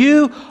 but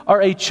you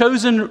are a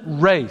chosen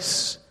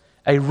race,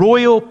 a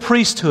royal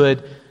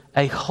priesthood,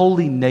 a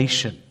holy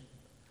nation,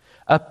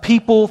 a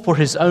people for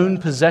His own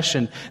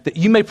possession, that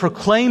you may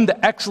proclaim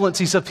the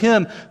excellencies of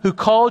Him who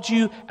called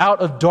you out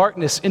of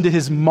darkness into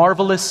His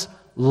marvelous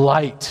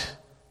light.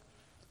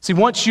 See,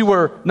 once you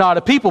were not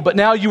a people, but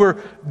now you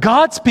were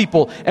God's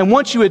people. And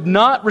once you had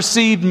not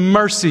received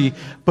mercy,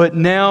 but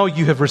now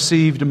you have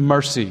received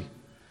mercy.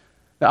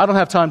 Now, I don't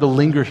have time to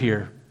linger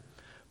here,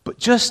 but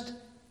just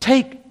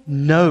take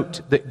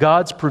note that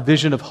God's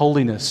provision of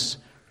holiness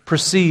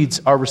precedes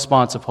our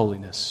response of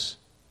holiness.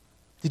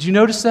 Did you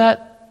notice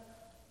that?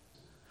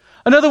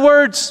 In other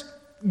words,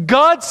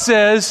 God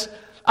says,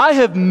 I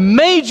have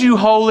made you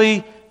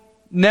holy,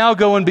 now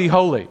go and be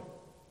holy.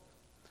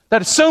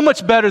 That is so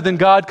much better than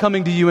God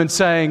coming to you and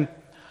saying,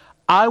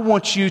 I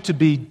want you to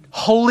be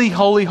holy,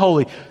 holy,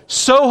 holy.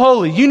 So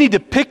holy, you need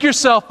to pick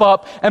yourself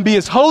up and be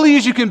as holy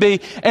as you can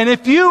be. And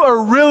if you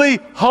are really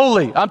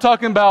holy, I'm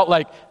talking about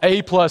like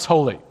A+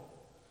 holy.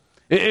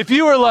 If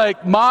you are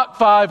like Mach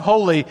 5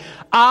 holy,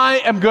 I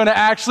am going to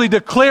actually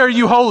declare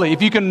you holy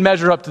if you can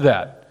measure up to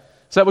that.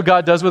 Is that what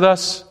God does with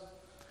us?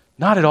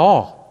 Not at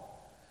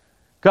all.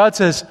 God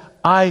says,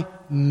 I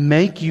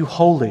make you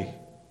holy.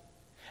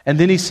 And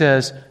then He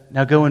says,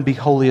 now go and be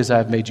holy as I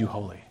have made you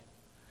holy.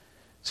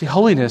 See,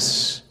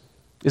 holiness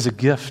is a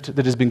gift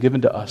that has been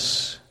given to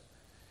us.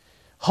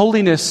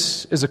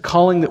 Holiness is a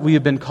calling that we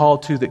have been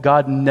called to that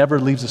God never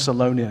leaves us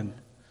alone in.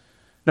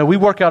 Now, we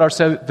work out our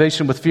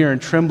salvation with fear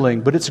and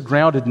trembling, but it's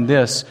grounded in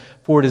this,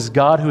 for it is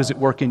God who is at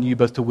work in you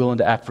both to will and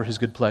to act for His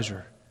good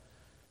pleasure.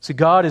 See,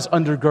 God is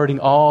undergirding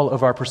all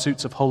of our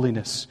pursuits of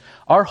holiness.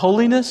 Our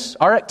holiness,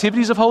 our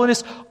activities of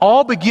holiness,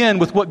 all begin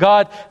with what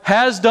God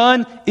has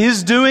done,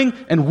 is doing,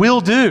 and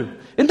will do.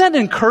 Isn't that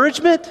an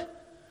encouragement?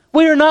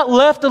 We are not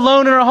left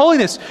alone in our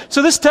holiness.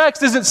 So this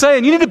text isn't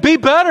saying you need to be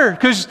better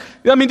because,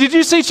 did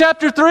you see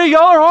chapter 3?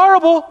 Y'all are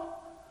horrible.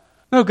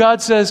 No,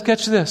 God says,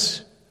 catch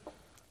this.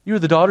 You are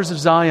the daughters of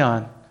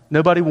Zion.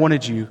 Nobody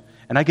wanted you,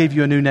 and I gave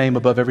you a new name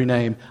above every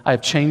name. I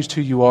have changed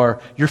who you are.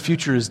 Your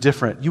future is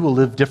different. You will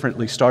live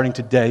differently starting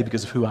today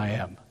because of who I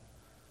am.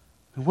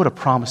 And what a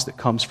promise that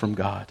comes from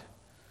God.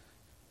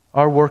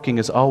 Our working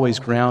is always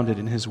grounded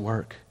in His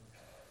work.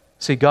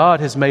 See, God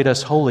has made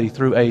us holy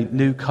through a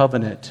new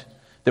covenant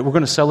that we're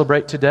going to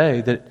celebrate today,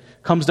 that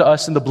comes to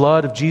us in the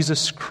blood of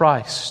Jesus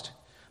Christ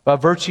by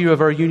virtue of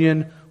our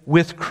union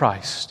with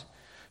Christ,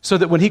 so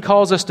that when He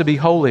calls us to be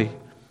holy,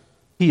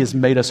 He has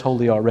made us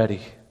holy already.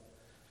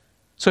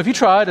 So if you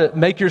try to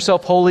make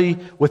yourself holy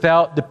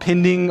without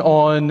depending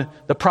on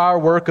the prior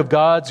work of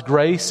God's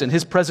grace and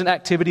His present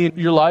activity in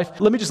your life,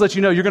 let me just let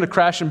you know you're going to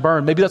crash and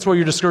burn. Maybe that's why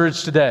you're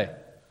discouraged today.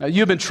 Now,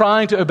 you've been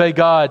trying to obey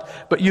God,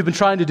 but you've been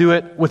trying to do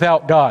it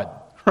without God,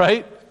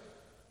 right?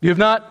 You have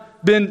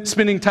not been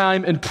spending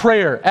time in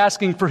prayer,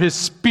 asking for His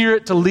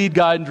Spirit to lead,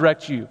 guide, and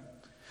direct you.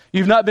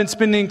 You've not been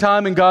spending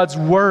time in God's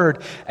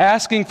Word,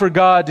 asking for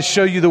God to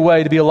show you the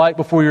way, to be a light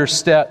before your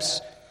steps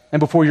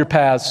and before your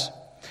paths.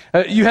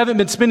 You haven't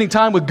been spending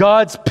time with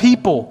God's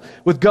people,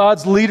 with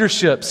God's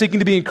leadership, seeking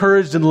to be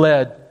encouraged and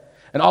led.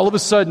 And all of a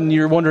sudden,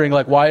 you're wondering,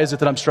 like, why is it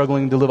that I'm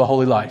struggling to live a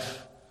holy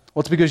life?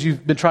 Well, it's because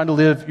you've been trying to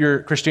live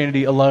your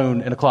Christianity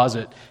alone in a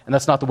closet, and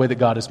that's not the way that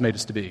God has made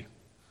us to be.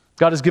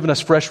 God has given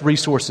us fresh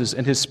resources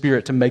in His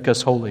Spirit to make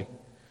us holy.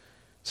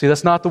 See,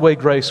 that's not the way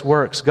grace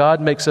works.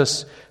 God makes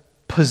us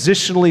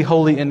positionally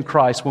holy in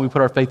Christ when we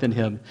put our faith in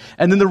Him.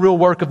 And then the real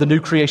work of the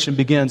new creation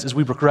begins as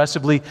we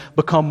progressively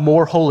become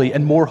more holy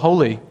and more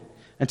holy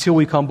until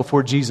we come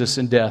before Jesus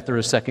in death or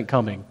His second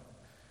coming.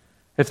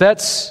 If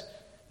that's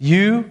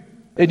you,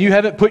 and you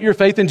haven't put your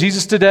faith in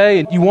Jesus today,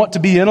 and you want to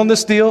be in on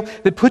this deal,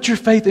 then put your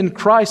faith in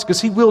Christ,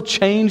 because He will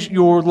change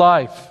your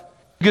life.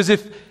 Because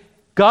if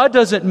God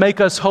doesn't make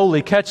us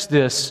holy, catch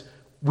this,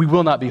 we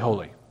will not be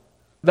holy.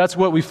 That's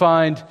what we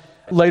find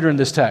later in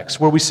this text,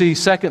 where we see,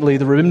 secondly,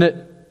 the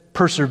remnant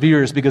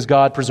perseveres because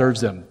God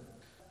preserves them.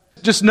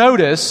 Just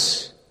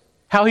notice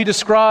how He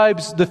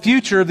describes the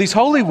future of these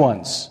holy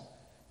ones.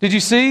 Did you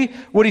see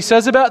what He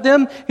says about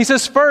them? He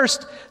says,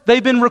 first,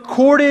 they've been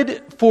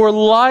recorded for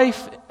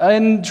life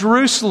in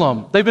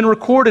Jerusalem. They've been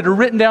recorded or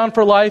written down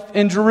for life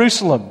in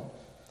Jerusalem.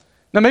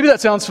 Now, maybe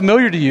that sounds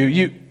familiar to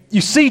you.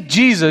 You see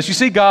Jesus, you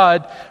see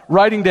God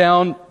writing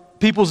down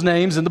people's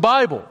names in the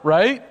Bible,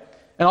 right?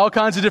 In all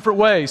kinds of different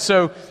ways.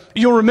 So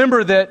you'll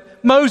remember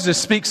that Moses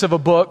speaks of a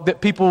book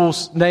that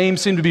people's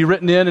names seem to be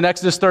written in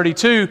Exodus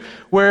 32,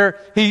 where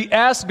he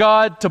asked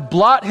God to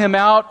blot him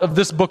out of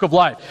this book of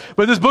life.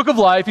 But this book of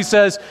life, he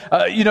says,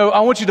 I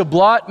want you to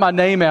blot my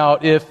name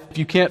out if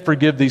you can't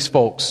forgive these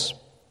folks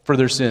for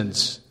their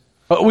sins.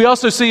 We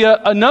also see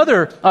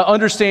another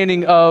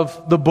understanding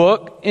of the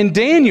book in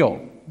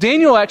Daniel.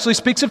 Daniel actually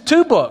speaks of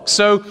two books.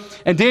 So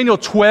in Daniel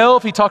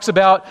 12, he talks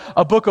about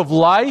a book of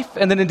life,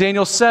 and then in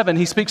Daniel 7,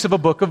 he speaks of a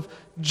book of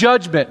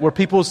judgment, where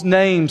people's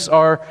names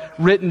are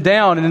written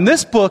down. And in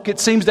this book, it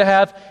seems to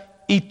have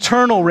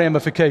eternal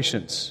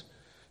ramifications.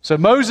 So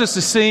Moses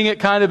is seeing it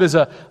kind of as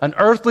an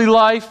earthly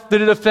life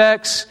that it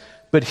affects,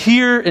 but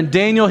here in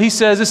Daniel, he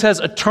says this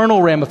has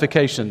eternal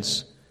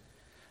ramifications.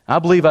 I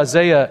believe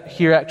Isaiah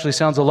here actually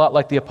sounds a lot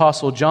like the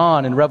Apostle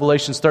John in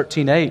Revelation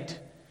 13:8.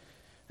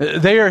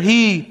 There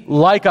he,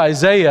 like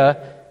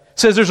Isaiah,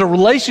 says there's a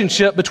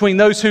relationship between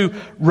those who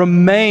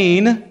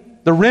remain,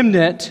 the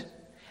remnant,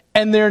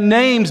 and their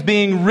names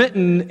being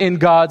written in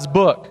God's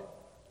book.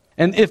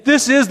 And if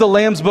this is the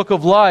Lamb's Book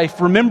of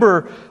Life,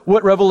 remember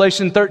what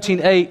Revelation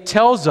 13:8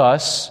 tells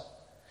us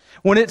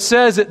when it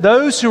says that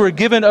those who are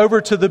given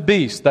over to the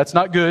beast, that's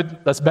not good,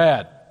 that's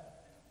bad.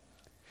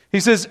 He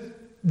says,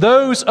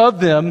 those of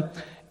them,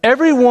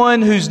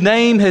 everyone whose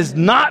name has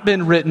not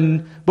been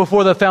written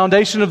before the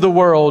foundation of the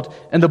world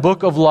in the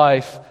book of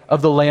life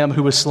of the Lamb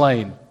who was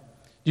slain.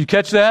 You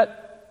catch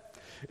that?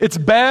 It's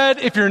bad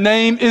if your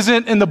name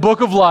isn't in the book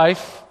of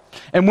life.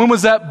 And when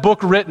was that book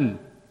written?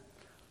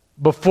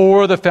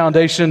 Before the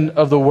foundation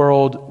of the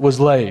world was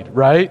laid,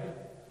 right?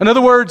 In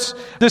other words,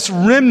 this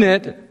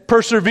remnant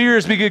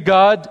perseveres because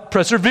God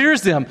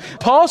perseveres them.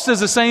 Paul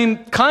says the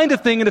same kind of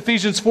thing in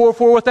Ephesians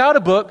 4:4 without a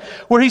book,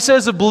 where he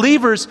says of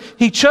believers,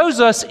 He chose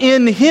us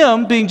in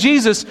Him, being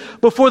Jesus,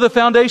 before the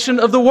foundation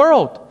of the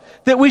world,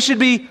 that we should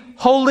be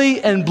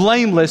holy and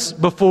blameless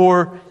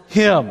before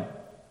Him.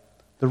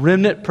 The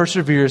remnant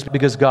perseveres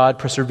because God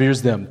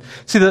perseveres them.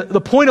 See, the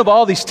point of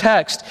all these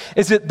texts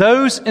is that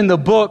those in the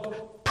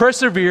book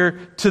persevere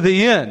to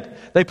the end.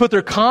 They put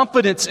their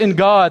confidence in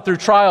God through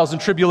trials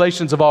and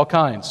tribulations of all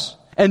kinds.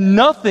 And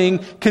nothing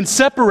can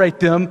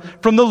separate them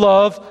from the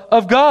love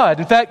of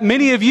God. In fact,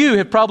 many of you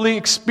have probably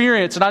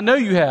experienced, and I know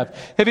you have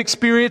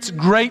experienced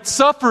great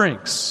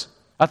sufferings.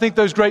 I think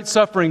those great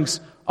sufferings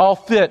all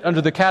fit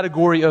under the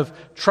category of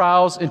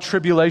trials and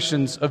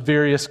tribulations of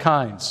various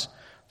kinds.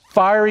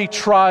 Fiery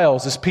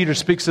trials, as Peter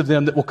speaks of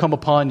them, that will come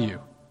upon you.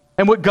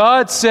 And what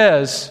God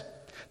says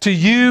to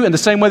you in the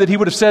same way that He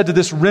would have said to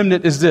this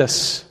remnant is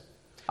this: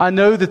 I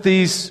know that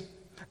these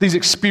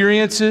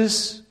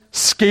experiences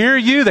scare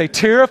you, they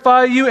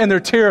terrify you, and they're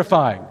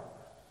terrifying.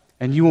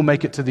 And you will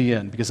make it to the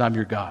end because I'm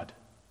your God.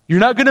 You're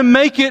not going to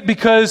make it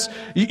because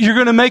you're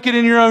going to make it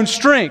in your own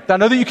strength. I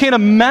know that you can't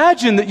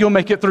imagine that you'll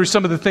make it through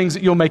some of the things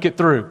that you'll make it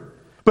through.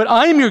 But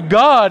I am your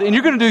God, and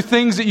you're going to do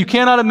things that you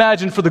cannot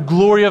imagine for the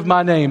glory of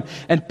my name.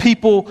 And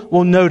people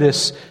will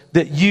notice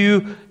that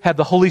you have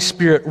the Holy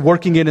Spirit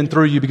working in and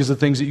through you because of the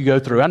things that you go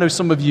through. I know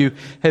some of you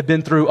have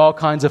been through all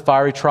kinds of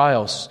fiery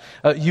trials.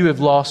 You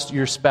have lost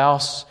your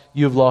spouse.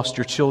 You have lost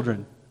your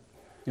children.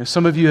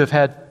 Some of you have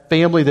had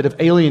family that have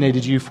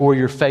alienated you for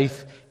your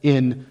faith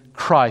in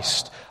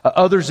Christ.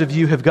 Others of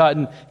you have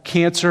gotten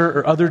cancer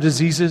or other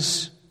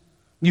diseases.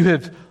 You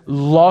have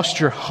lost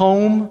your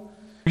home.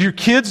 Your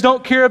kids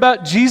don't care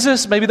about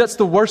Jesus. Maybe that's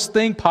the worst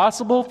thing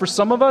possible for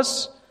some of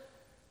us.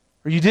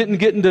 Or you didn't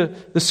get into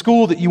the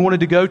school that you wanted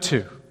to go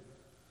to.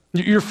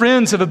 Your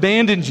friends have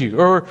abandoned you.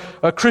 Or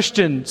a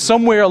Christian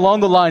somewhere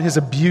along the line has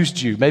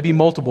abused you. Maybe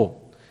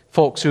multiple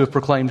folks who have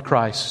proclaimed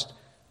Christ.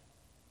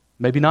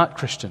 Maybe not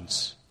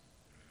Christians.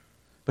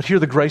 But hear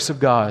the grace of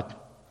God.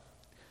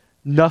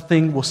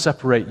 Nothing will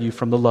separate you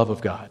from the love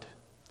of God.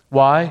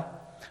 Why?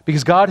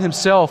 Because God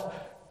himself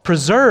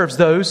preserves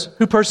those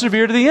who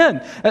persevere to the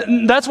end.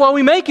 And that's why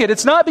we make it.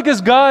 It's not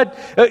because God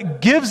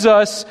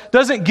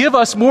doesn't give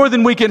us more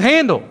than we can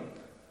handle.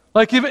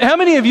 Like, how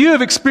many of you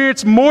have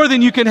experienced more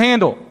than you can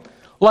handle?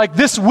 Like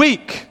this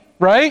week,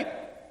 right?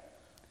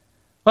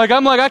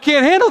 I'm like, I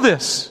can't handle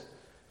this.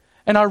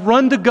 And I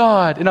run to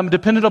God and I'm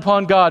dependent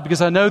upon God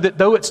because I know that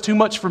though it's too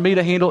much for me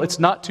to handle, it's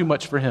not too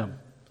much for him.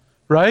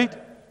 Right?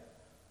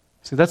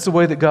 See, that's the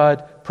way that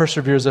God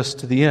perseveres us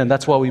to the end.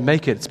 That's why we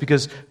make it. It's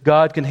because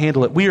God can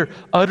handle it. We are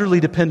utterly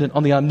dependent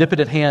on the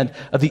omnipotent hand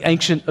of the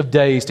Ancient of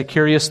Days to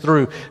carry us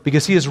through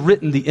because he has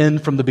written the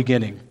end from the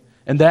beginning.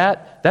 And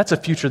that's a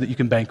future that you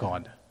can bank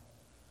on.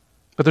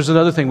 But there's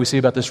another thing we see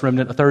about this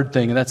remnant, a third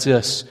thing, and that's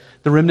this.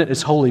 The remnant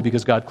is holy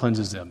because God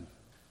cleanses them.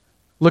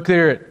 Look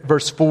there at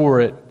verse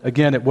 4,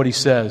 at what he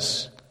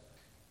says.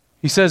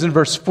 He says in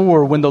verse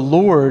 4, when the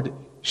Lord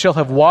shall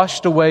have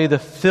washed away the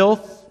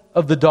filth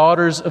of the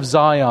daughters of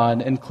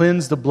Zion and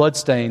cleanse the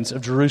bloodstains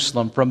of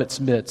Jerusalem from its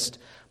midst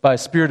by a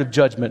spirit of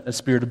judgment, a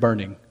spirit of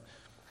burning.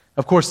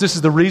 Of course, this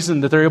is the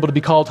reason that they're able to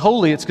be called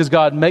holy. It's because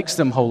God makes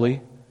them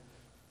holy.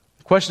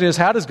 The question is,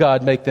 how does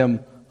God make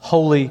them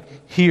holy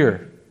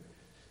here?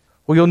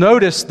 Well, you'll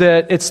notice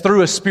that it's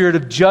through a spirit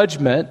of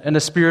judgment and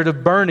a spirit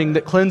of burning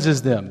that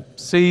cleanses them.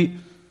 See,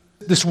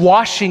 this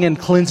washing and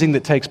cleansing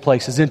that takes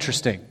place is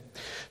interesting.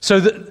 So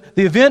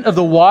the event of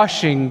the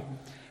washing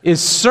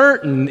is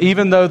certain,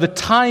 even though the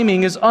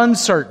timing is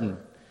uncertain.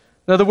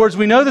 In other words,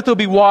 we know that they'll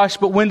be washed,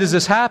 but when does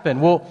this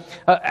happen? Well,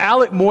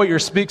 Alec Moyer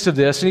speaks of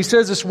this, and he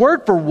says this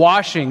word for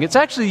washing, it's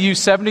actually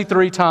used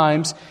 73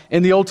 times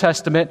in the Old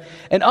Testament,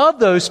 and of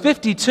those,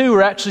 52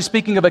 are actually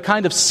speaking of a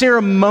kind of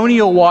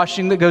ceremonial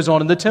washing that goes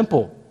on in the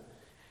temple.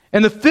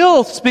 And the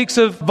filth speaks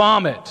of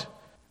vomit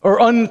or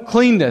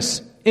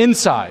uncleanness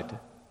inside.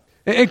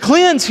 And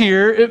cleanse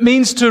here, it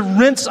means to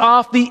rinse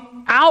off the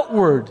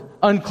outward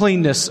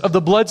uncleanness of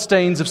the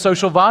bloodstains of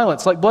social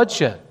violence, like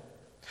bloodshed.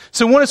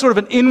 So one is sort of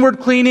an inward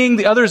cleaning,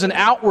 the other is an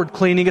outward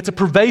cleaning. It's a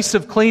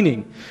pervasive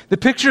cleaning. The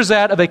picture is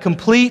that of a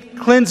complete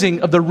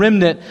cleansing of the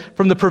remnant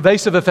from the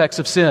pervasive effects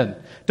of sin.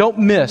 Don't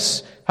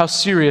miss how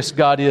serious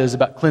God is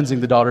about cleansing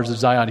the daughters of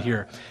Zion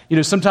here. You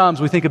know,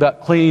 sometimes we think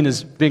about clean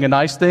as being a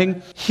nice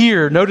thing.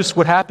 Here, notice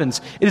what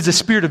happens. It is a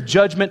spirit of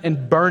judgment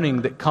and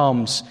burning that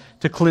comes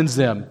to cleanse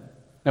them.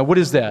 Now, what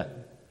is that?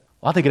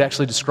 Well, I think it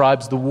actually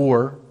describes the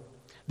war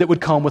that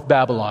would come with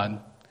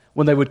Babylon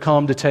when they would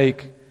come to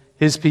take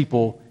his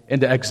people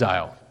into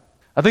exile.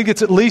 I think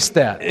it's at least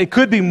that. It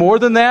could be more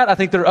than that. I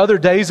think there are other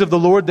days of the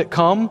Lord that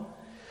come.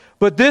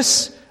 But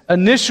this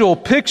initial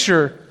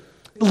picture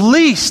at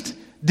least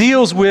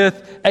deals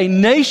with a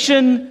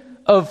nation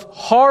of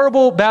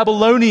horrible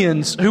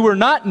Babylonians who were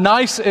not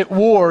nice at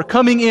war,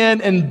 coming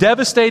in and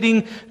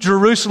devastating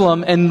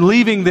Jerusalem and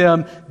leaving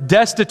them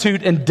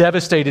destitute and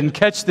devastated. And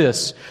catch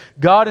this,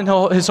 God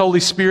and His Holy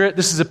Spirit,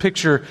 this is a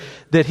picture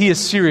that He is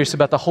serious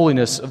about the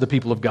holiness of the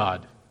people of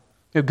God.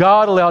 You know,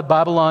 God allowed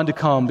Babylon to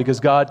come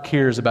because God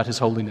cares about His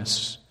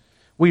holiness.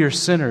 We are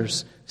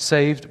sinners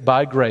saved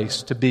by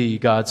grace to be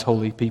God's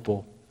holy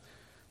people.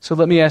 So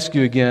let me ask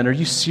you again, are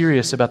you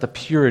serious about the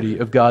purity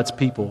of God's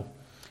people?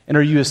 And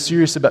are you as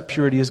serious about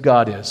purity as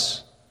God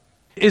is?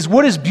 Is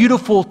what is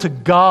beautiful to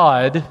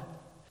God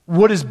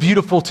what is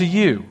beautiful to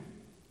you?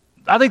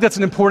 I think that's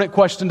an important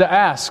question to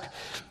ask.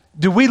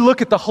 Do we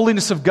look at the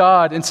holiness of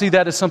God and see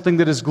that as something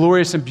that is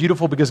glorious and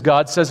beautiful because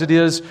God says it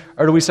is?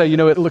 Or do we say,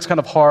 it looks kind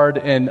of hard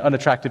and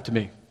unattractive to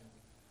me?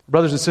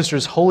 Brothers and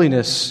sisters,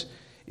 holiness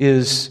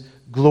is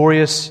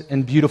glorious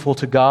and beautiful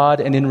to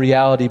God and in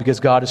reality because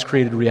God has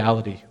created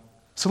reality.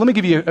 So let me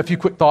give you a few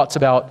quick thoughts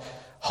about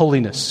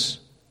holiness.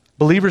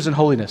 Believers in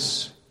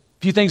holiness.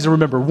 A few things to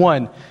remember.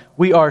 One,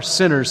 we are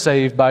sinners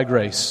saved by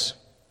grace.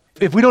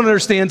 If we don't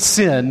understand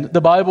sin,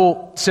 the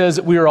Bible says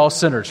that we are all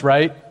sinners,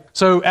 right?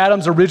 So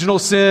Adam's original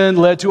sin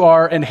led to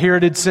our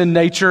inherited sin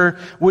nature,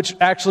 which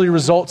actually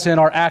results in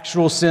our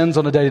actual sins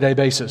on a day-to-day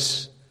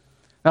basis.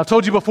 Now, I've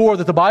told you before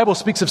that the Bible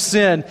speaks of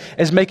sin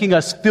as making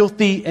us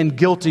filthy and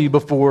guilty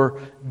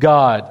before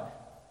God.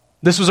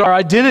 This was our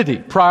identity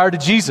prior to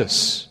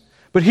Jesus.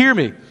 But hear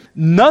me,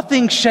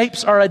 nothing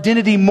shapes our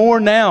identity more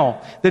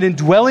now than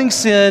indwelling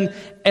sin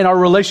and our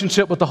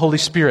relationship with the Holy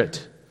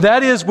Spirit.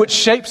 That is what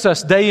shapes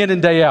us day in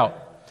and day out.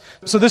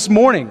 So this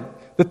morning,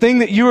 the thing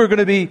that you are going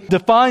to be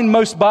defined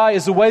most by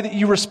is the way that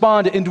you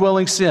respond to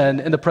indwelling sin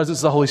in the presence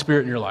of the Holy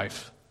Spirit in your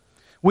life.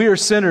 We are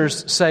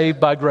sinners saved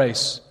by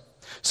grace.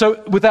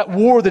 So with that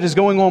war that is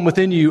going on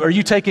within you, are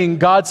you taking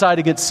God's side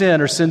against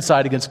sin or sin's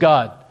side against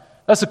God?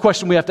 That's the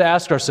question we have to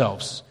ask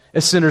ourselves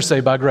as sinners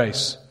saved by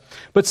grace.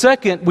 But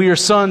second, we are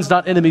sons,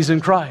 not enemies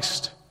in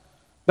Christ.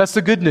 That's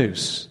the good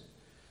news.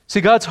 See,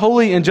 God's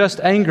holy and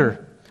just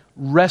anger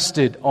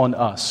rested on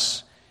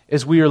us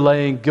as we are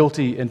laying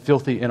guilty and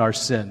filthy in our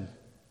sin.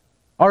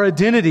 Our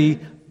identity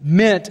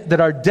meant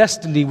that our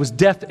destiny was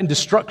death and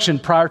destruction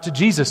prior to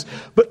Jesus.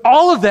 But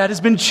all of that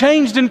has been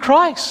changed in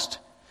Christ.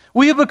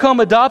 We have become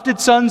adopted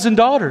sons and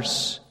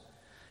daughters.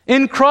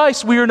 In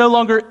Christ, we are no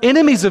longer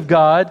enemies of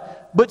God,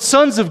 but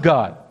sons of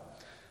God.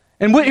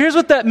 And here's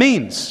what that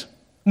means.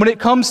 when it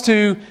comes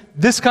to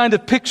this kind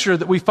of picture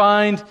that we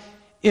find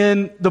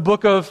in the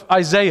book of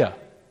Isaiah.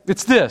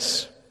 It's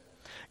this: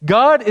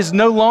 God is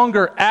no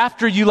longer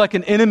after you like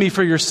an enemy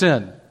for your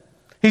sin.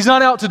 He's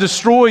not out to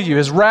destroy you.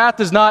 His wrath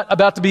is not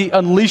about to be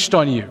unleashed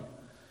on you.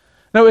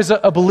 No, as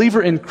a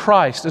believer in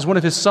Christ, as one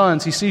of his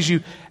sons, he sees you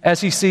as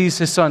he sees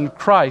his son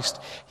Christ.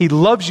 He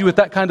loves you with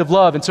that kind of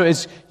love. And so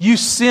as you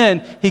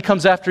sin, he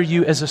comes after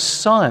you as a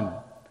son,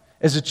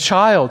 as a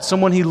child,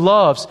 someone he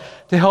loves,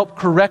 to help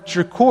correct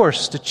your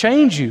course, to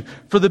change you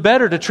for the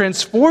better, to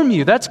transform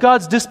you. That's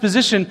God's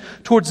disposition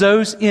towards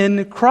those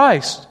in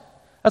Christ.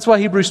 That's why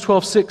Hebrews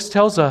 12:6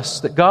 tells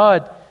us that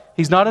God,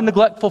 he's not a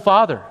neglectful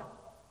father.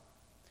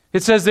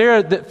 It says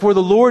there that for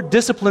the Lord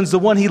disciplines the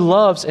one he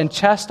loves and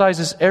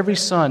chastises every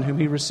son whom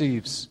he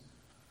receives.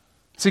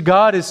 See,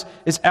 God is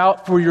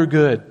out for your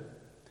good.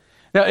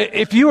 Now,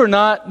 if you are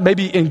not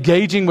maybe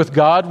engaging with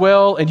God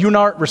well and you're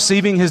not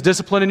receiving his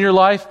discipline in your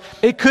life,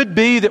 it could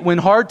be that when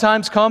hard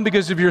times come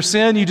because of your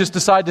sin, you just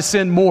decide to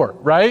sin more,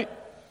 right?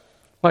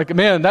 Like,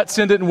 man, that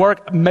sin didn't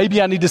work.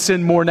 Maybe I need to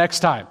sin more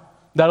next time.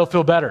 That'll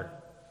feel better.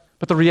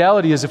 But the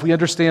reality is, if we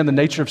understand the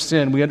nature of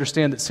sin, we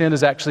understand that sin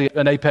is actually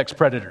an apex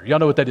predator. Y'all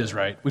know what that is,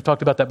 right? We've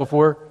talked about that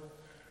before.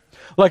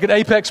 Like, an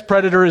apex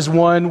predator is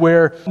one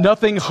where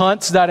nothing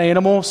hunts that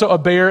animal. So a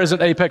bear is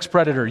an apex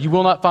predator. You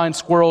will not find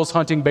squirrels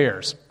hunting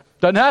bears.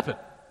 Doesn't happen.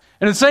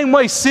 And in the same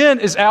way, sin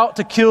is out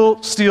to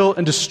kill, steal,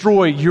 and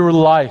destroy your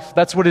life.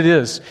 That's what it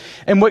is.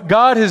 And what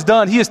God has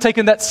done, he has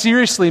taken that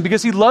seriously. And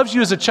because he loves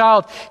you as a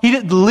child, he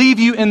didn't leave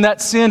you in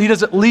that sin. He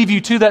doesn't leave you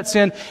to that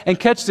sin. And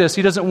catch this,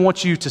 he doesn't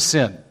want you to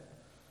sin.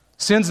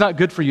 Sin's not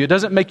good for you. It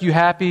doesn't make you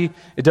happy.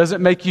 It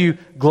doesn't make you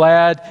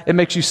glad. It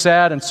makes you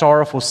sad and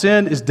sorrowful.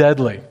 Sin is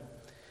deadly.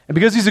 And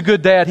because he's a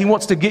good dad, he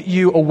wants to get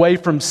you away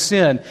from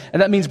sin.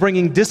 And that means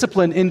bringing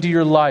discipline into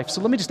your life.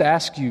 So let me just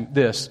ask you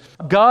this.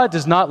 God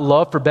does not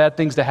love for bad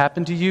things to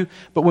happen to you.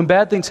 But when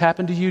bad things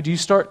happen to you, do you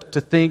start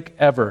to think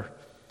ever,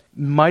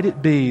 might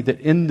it be that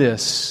in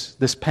this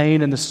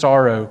pain and this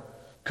sorrow,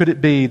 could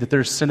it be that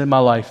there's sin in my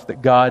life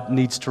that God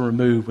needs to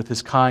remove with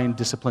his kind,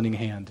 disciplining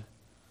hand?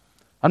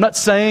 I'm not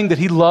saying that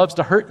he loves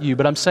to hurt you,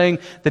 but I'm saying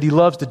that he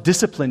loves to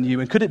discipline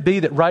you. And could it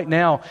be that right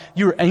now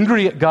you're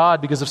angry at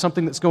God because of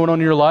something that's going on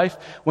in your life?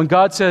 When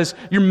God says,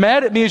 you're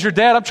mad at me as your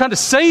dad, I'm trying to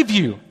save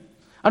you.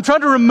 I'm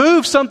trying to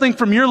remove something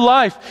from your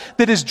life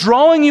that is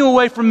drawing you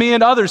away from me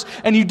and others.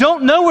 And you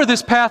don't know where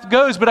this path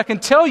goes, but I can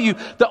tell you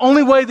the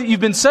only way that you've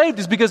been saved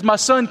is because my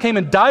son came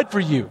and died for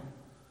you.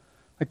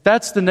 Like,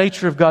 that's the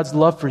nature of God's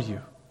love for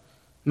you.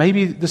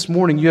 Maybe this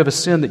morning you have a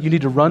sin that you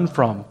need to run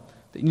from,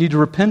 that you need to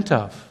repent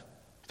of.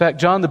 In fact,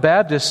 John the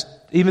Baptist,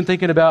 even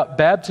thinking about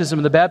baptism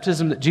and the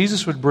baptism that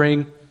Jesus would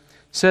bring,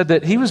 said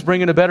that he was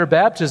bringing a better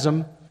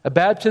baptism, a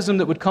baptism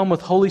that would come with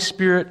Holy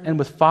Spirit and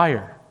with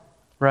fire,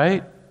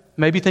 right?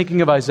 Maybe thinking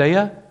of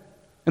Isaiah,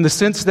 in the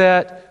sense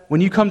that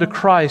when you come to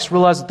Christ,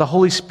 realize that the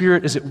Holy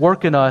Spirit is at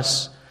work in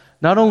us,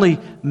 not only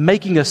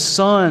making us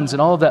sons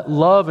and all of that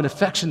love and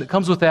affection that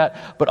comes with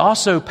that, but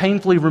also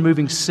painfully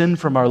removing sin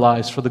from our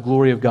lives for the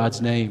glory of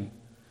God's name.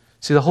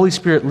 See, the Holy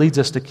Spirit leads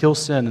us to kill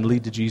sin and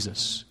lead to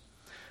Jesus.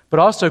 But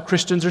also,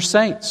 Christians are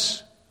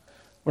saints.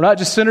 We're not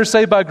just sinners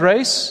saved by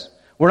grace.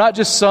 We're not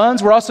just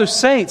sons. We're also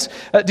saints.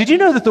 Did you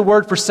know that the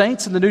word for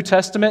saints in the New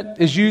Testament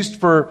is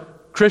used for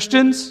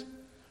Christians?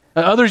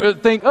 Others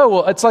think, oh,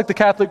 well, it's like the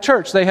Catholic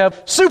Church. They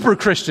have super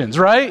Christians,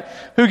 right?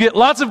 Who get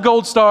lots of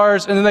gold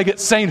stars and then they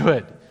get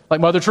sainthood, like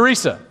Mother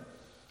Teresa.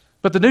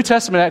 But the New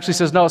Testament actually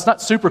says, no, it's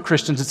not super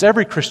Christians. It's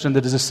every Christian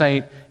that is a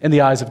saint in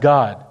the eyes of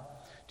God.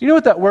 Do you know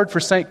what that word for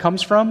saint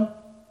comes from?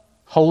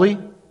 Holy.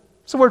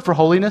 It's the word for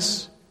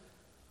holiness.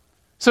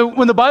 So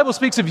when the Bible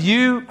speaks of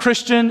you,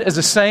 Christian, as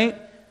a saint,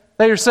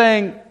 they are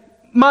saying,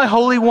 my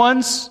holy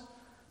ones,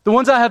 the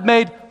ones I have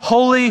made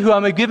holy, who I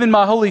have given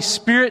my Holy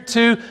Spirit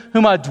to,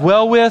 whom I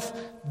dwell with,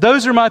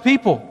 those are my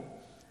people.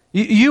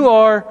 You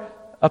are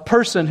a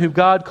person who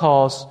God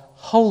calls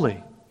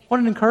holy. What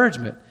an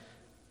encouragement.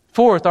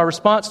 Fourth, our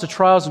response to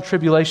trials and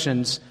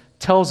tribulations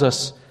tells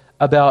us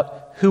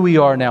about who we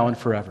are now and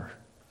forever.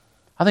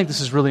 I think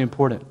this is really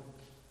important.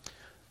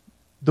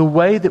 The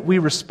way that we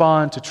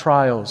respond to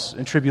trials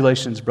and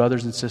tribulations,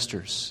 brothers and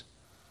sisters,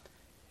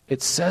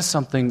 it says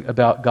something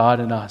about God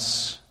and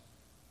us.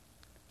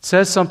 It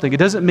says something. It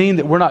doesn't mean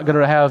that we're not going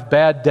to have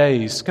bad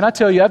days. Can I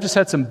tell you, I've just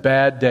had some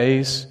bad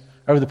days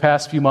over the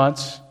past few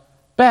months.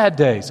 Bad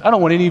days. I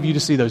don't want any of you to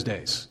see those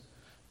days.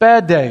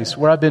 Bad days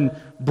where I've been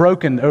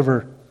broken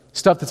over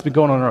stuff that's been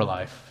going on in our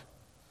life.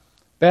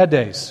 Bad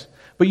days.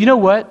 But you know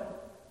what?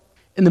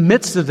 In the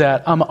midst of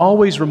that, I'm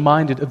always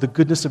reminded of the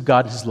goodness of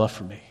God and his love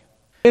for me.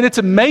 And it's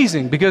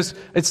amazing because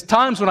it's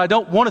times when I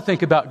don't want to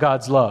think about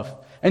God's love.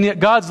 And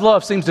yet God's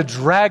love seems to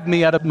drag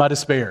me out of my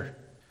despair.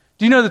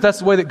 Do you know that that's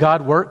the way that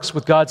God works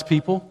with God's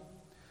people?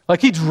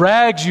 Like, he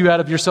drags you out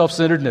of your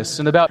self-centeredness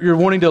and about your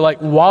wanting to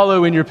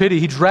wallow in your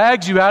pity. He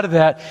drags you out of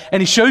that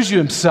and he shows you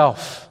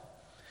himself.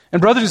 And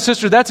brothers and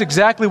sisters, that's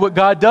exactly what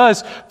God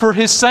does for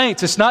His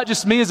saints. It's not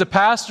just me as a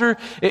pastor.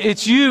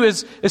 It's you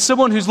as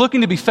someone who's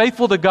looking to be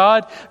faithful to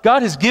God.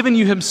 God has given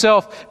you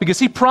Himself because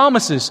He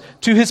promises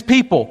to His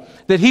people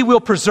that He will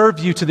preserve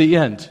you to the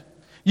end.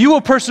 You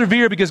will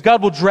persevere because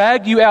God will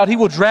drag you out. He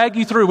will drag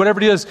you through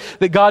whatever it is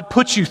that God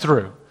puts you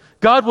through.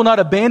 God will not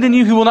abandon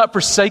you. He will not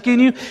forsake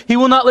you. He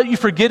will not let you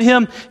forget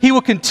Him. He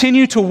will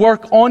continue to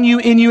work on you,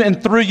 in you,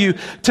 and through you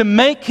to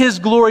make His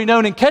glory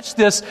known. And catch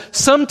this,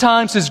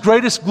 sometimes His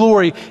greatest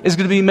glory is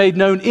going to be made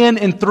known in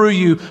and through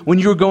you when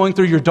you're going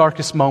through your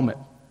darkest moment.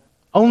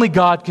 Only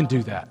God can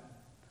do that.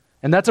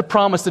 And that's a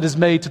promise that is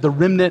made to the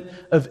remnant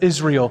of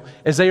Israel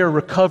as they are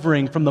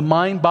recovering from the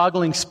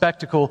mind-boggling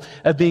spectacle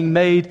of being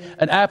made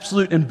an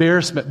absolute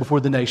embarrassment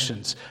before the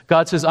nations.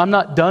 God says, I'm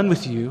not done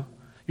with you.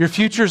 Your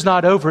future is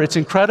not over. It's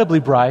incredibly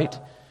bright,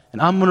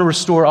 and I'm going to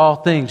restore all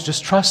things.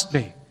 Just trust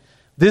me.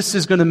 This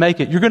is going to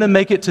make it. You're going to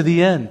make it to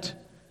the end.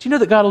 Do you know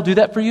that God will do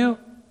that for you?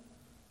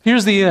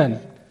 Here's the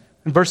end.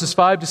 In verses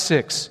 5 to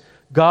 6,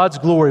 God's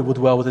glory will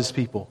dwell with His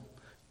people.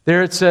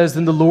 There it says,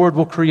 then the Lord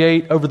will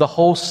create over the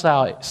whole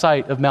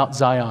site of Mount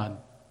Zion,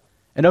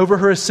 and over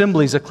her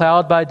assemblies a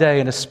cloud by day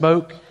and a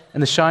smoke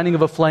and the shining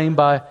of a flame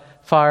by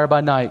fire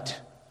by night.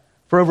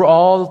 For over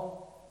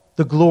all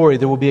the glory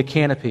there will be a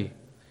canopy.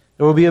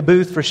 There will be a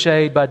booth for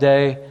shade by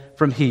day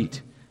from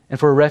heat, and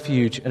for a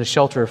refuge and a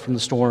shelter from the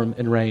storm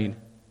and rain.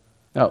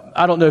 Now,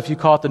 I don't know if you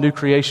caught the new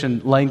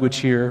creation language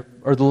here,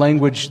 or the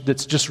language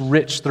that's just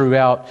rich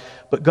throughout,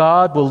 but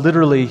God will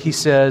literally, He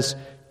says,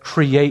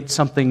 create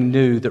something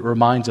new that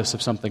reminds us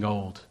of something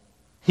old.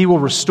 He will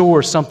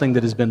restore something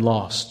that has been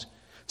lost.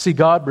 See,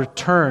 God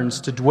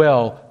returns to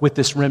dwell with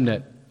this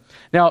remnant.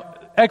 Now,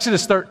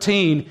 Exodus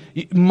 13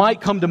 might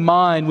come to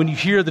mind when you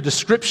hear the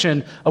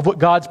description of what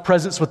God's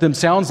presence with them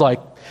sounds like.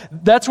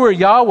 That's where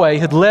Yahweh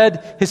had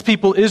led His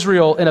people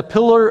Israel in a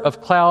pillar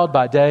of cloud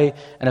by day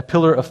and a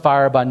pillar of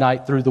fire by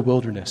night through the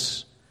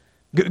wilderness.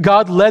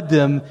 God led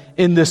them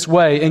in this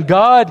way. And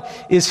God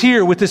is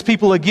here with His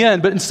people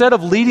again, but instead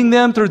of leading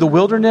them through the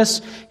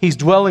wilderness, He's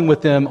dwelling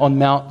with them on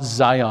Mount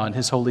Zion,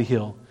 His holy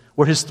hill,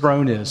 where His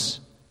throne is.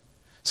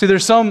 See,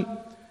 there's some,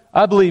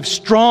 I believe,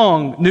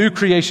 strong new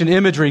creation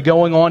imagery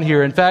going on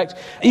here. In fact,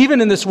 even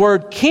in this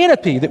word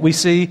canopy that we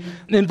see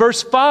in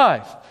verse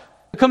 5,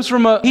 it comes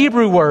from a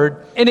Hebrew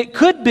word, and it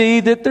could be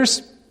that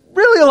there's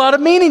really a lot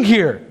of meaning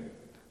here.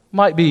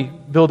 Might be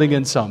building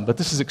in some, but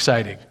this is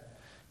exciting.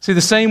 See,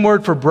 the same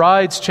word for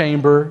bride's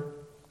chamber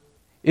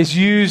is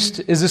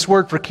used as this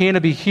word for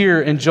canopy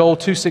here in Joel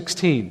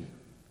 2:16.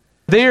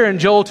 There in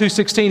Joel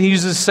 2:16, he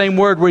uses the same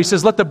word where he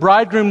says, let the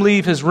bridegroom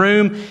leave his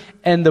room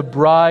and the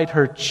bride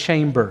her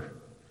chamber.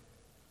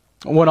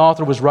 One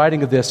author was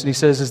writing of this, and he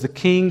says, as the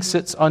king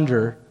sits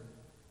under,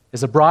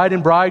 as the bride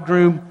and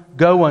bridegroom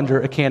go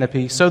under a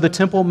canopy, so the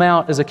Temple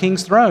Mount is a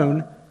king's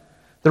throne.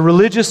 The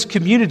religious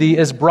community,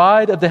 as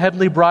bride of the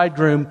heavenly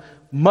bridegroom,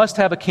 must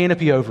have a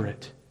canopy over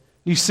it.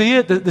 You see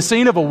it, the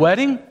scene of a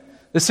wedding,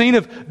 the scene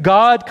of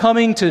God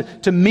coming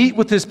to meet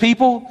with His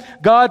people,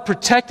 God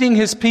protecting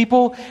His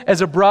people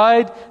as a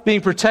bride being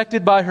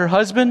protected by her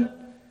husband.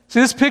 See,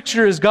 this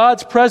picture is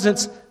God's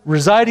presence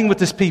residing with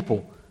His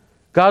people.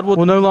 God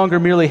will no longer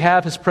merely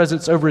have His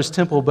presence over His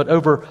temple, but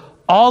over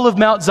all of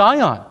Mount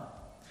Zion.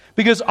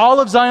 Because all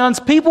of Zion's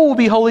people will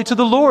be holy to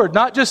the Lord.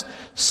 Not just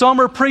some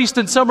are priests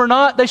and some are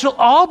not. They shall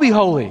all be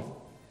holy.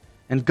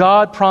 And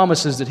God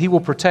promises that He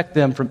will protect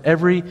them from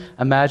every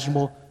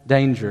imaginable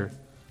danger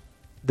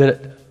that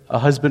a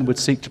husband would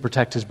seek to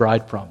protect his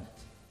bride from.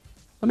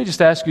 Let me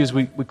just ask you as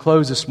we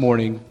close this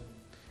morning,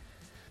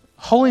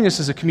 holiness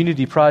is a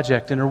community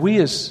project, and are we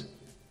as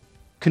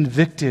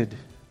convicted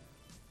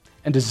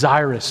and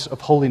desirous of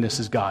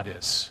holiness as God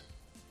is?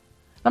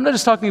 I'm not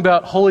just talking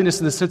about holiness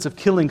in the sense of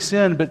killing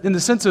sin, but in the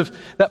sense of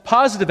that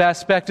positive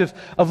aspect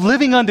of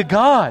living unto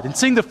God and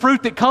seeing the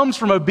fruit that comes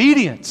from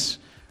obedience.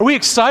 Are we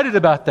excited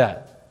about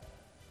that?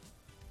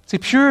 See,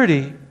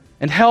 purity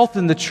and health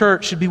in the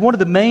church should be one of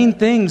the main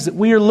things that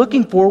we are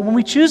looking for when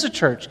we choose a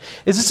church.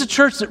 Is this a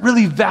church that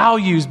really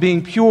values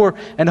being pure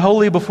and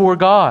holy before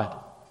God?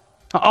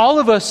 All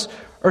of us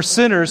are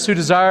sinners who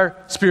desire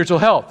spiritual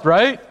health,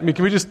 right? I mean,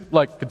 can we just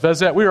confess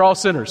that? We are all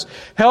sinners.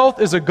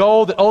 Health is a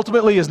goal that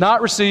ultimately is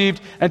not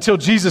received until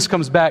Jesus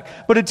comes back.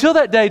 But until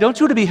that day, don't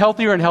you want to be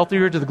healthier and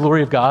healthier to the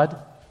glory of God?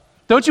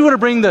 Don't you want to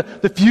bring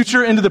the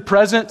future into the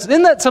present?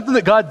 Isn't that something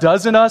that God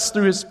does in us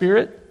through His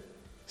Spirit?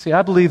 See,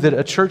 I believe that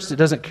a church that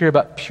doesn't care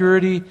about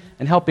purity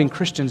and helping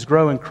Christians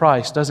grow in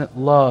Christ doesn't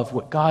love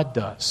what God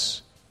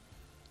does.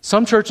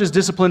 Some churches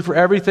discipline for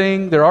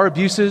everything. There are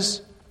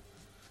abuses.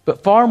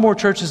 But far more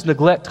churches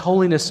neglect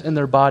holiness in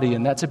their body,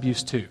 and that's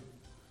abuse too.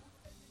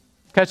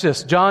 Catch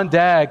this. John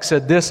Dagg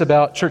said this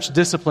about church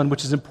discipline,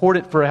 which is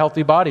important for a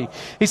healthy body.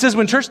 He says,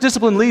 when church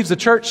discipline leaves the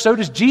church, so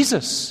does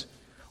Jesus.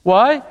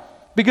 Why?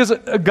 Because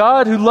a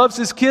God who loves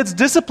His kids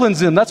disciplines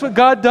them. That's what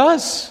God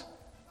does.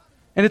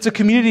 And it's a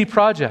community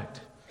project.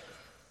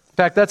 In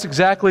fact, that's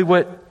exactly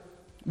what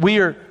we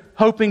are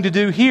hoping to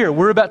do here.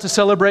 We're about to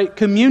celebrate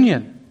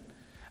communion.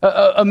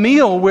 A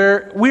meal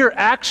where we are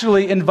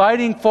actually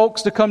inviting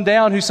folks to come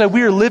down who say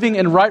we are living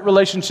in right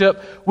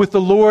relationship with the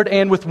Lord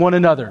and with one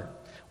another.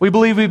 We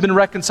believe we've been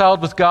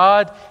reconciled with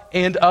God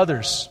and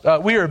others.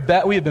 We have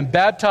been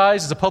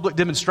baptized as a public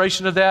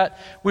demonstration of that.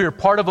 We are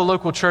part of a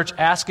local church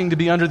asking to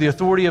be under the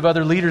authority of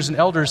other leaders and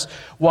elders.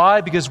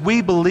 Why? Because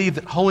we believe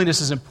that holiness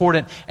is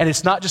important, and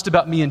it's not just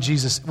about me and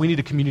Jesus. We need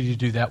a community to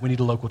do that. We need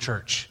a local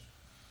church.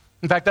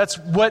 In fact, that's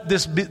what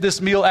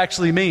this meal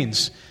actually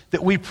means,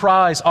 that we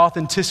prize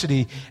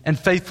authenticity and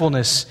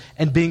faithfulness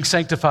and being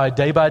sanctified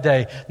day by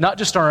day, not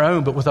just our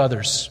own, but with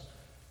others.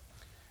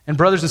 And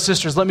brothers and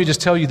sisters, let me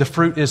just tell you, the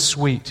fruit is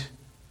sweet.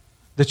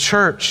 The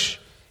church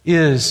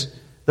is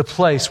the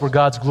place where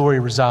God's glory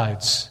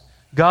resides.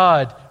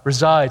 God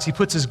resides. He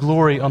puts His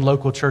glory on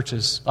local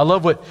churches. I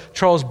love what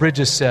Charles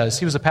Bridges says.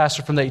 He was a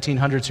pastor from the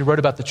 1800s who wrote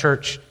about the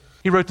church.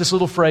 He wrote this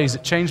little phrase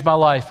that changed my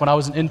life when I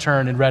was an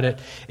intern and read it.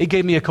 It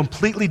gave me a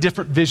completely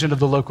different vision of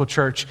the local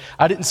church.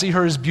 I didn't see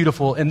her as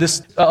beautiful, and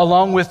this,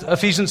 along with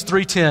Ephesians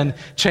 3:10,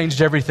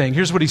 changed everything.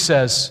 Here's what he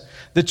says.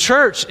 The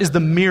church is the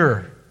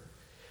mirror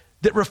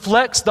that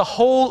reflects the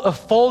whole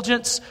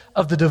effulgence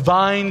of the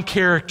divine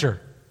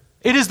character.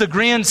 It is the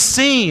grand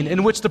scene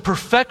in which the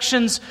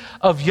perfections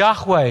of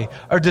Yahweh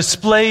are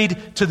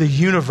displayed to the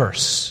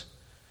universe.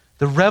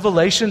 The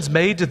revelations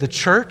made to the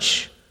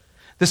church,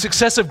 the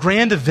success of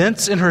grand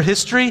events in her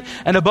history,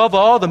 and above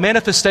all, the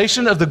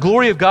manifestation of the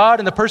glory of God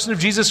in the person of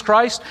Jesus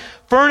Christ,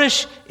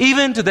 furnish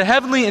even to the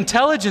heavenly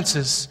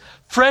intelligences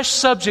fresh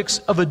subjects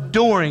of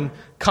adoring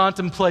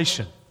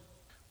contemplation.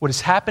 What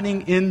is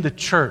happening in the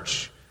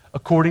church,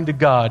 according to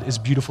God, is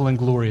beautiful and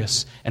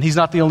glorious. And He's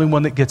not the only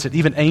one that gets it.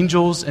 Even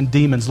angels and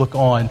demons look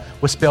on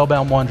with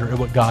spellbound wonder at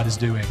what God is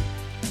doing.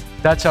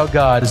 That's how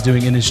God is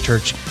doing in His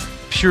church.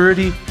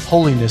 Purity,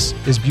 holiness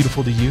is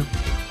beautiful to you.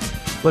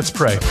 Let's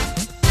pray.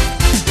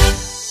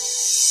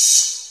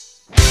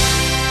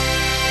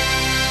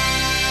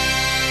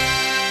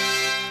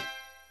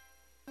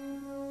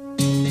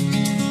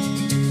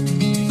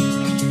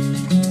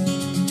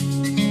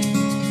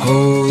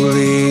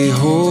 Holy,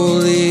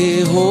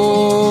 holy,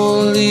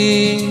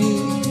 holy,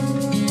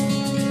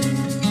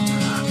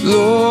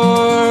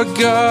 Lord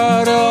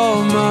God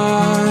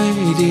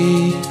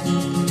Almighty.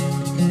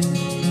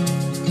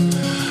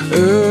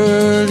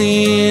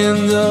 Early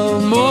in the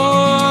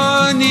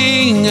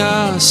morning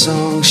our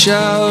song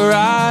shall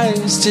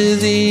rise to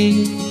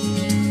Thee.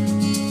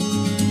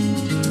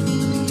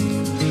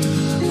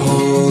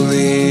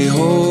 Holy,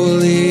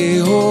 holy,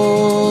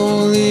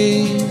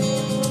 holy,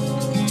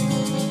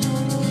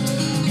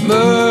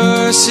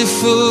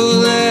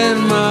 merciful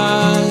and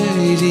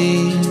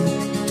mighty,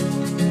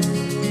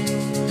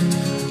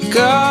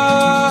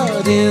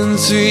 God in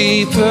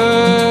three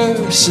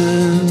persons,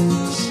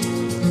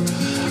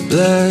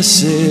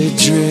 blessed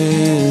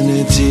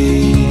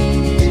Trinity.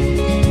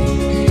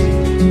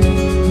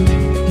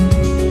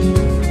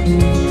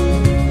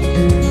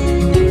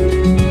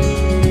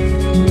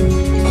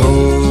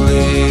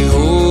 Holy,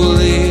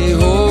 holy,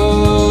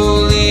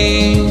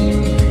 holy,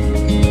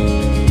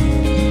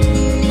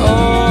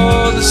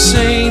 all the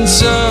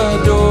saints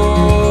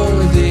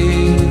adore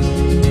Thee,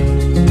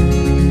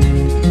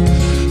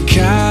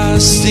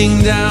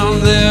 casting down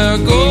their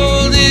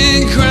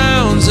golden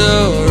crowns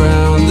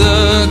around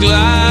the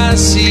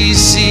glassy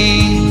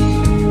sea.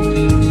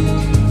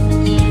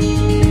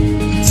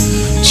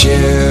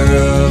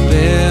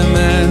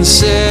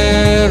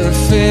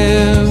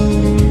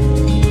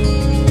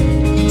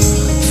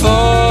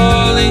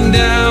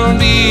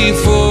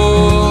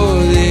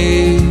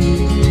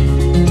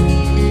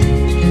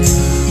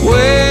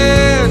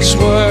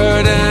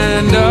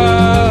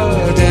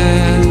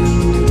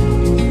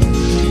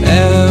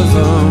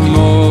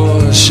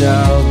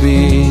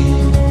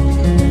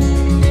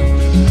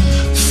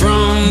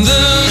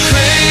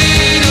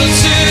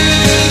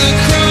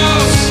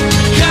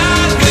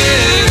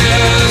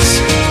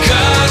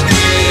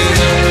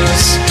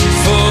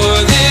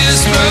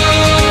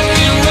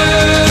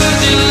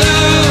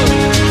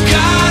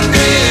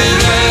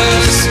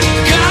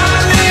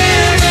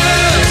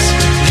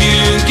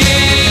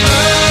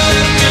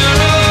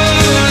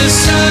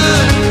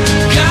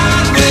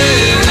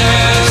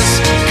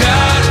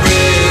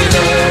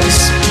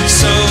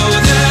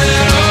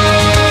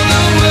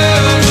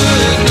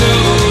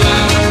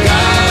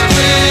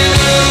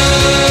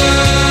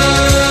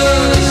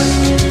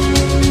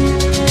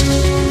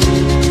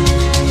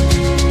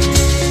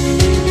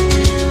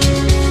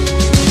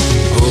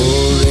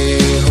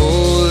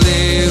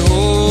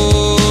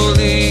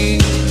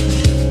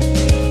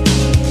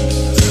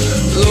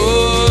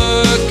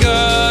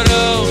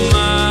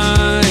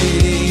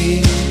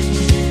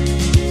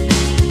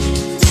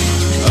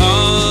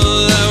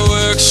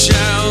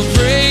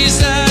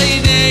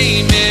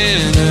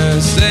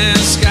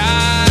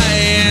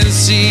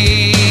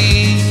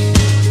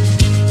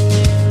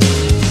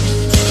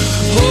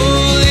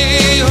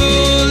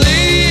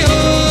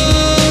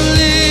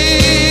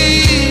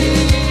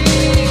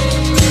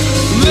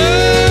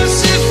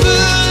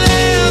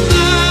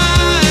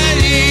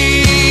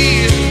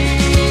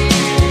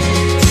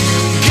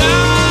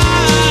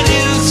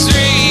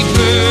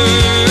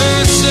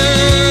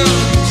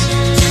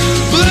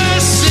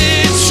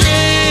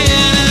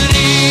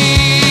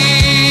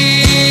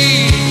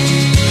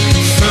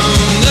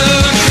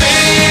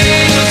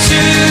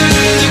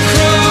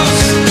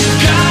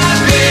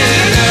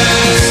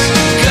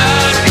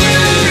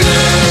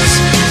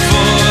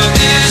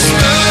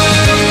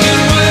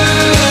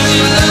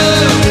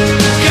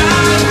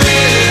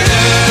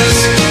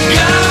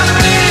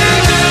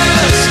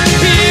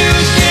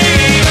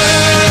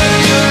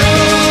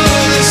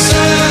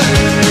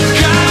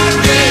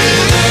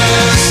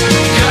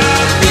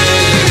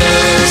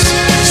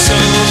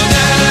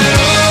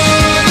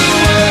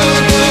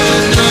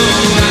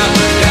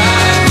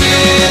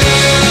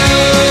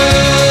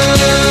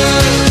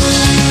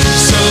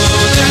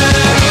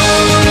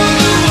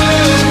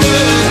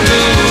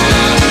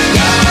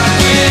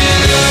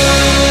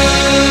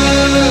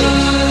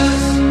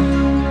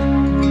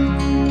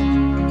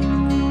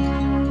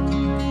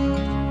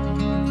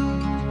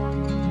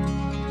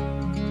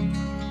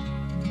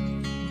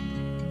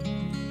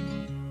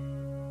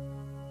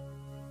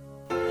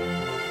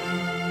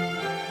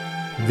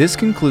 This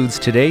concludes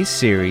today's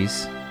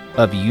series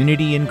of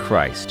Unity in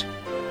Christ.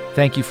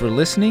 Thank you for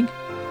listening,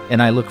 and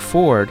I look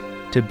forward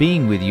to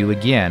being with you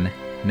again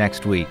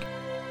next week.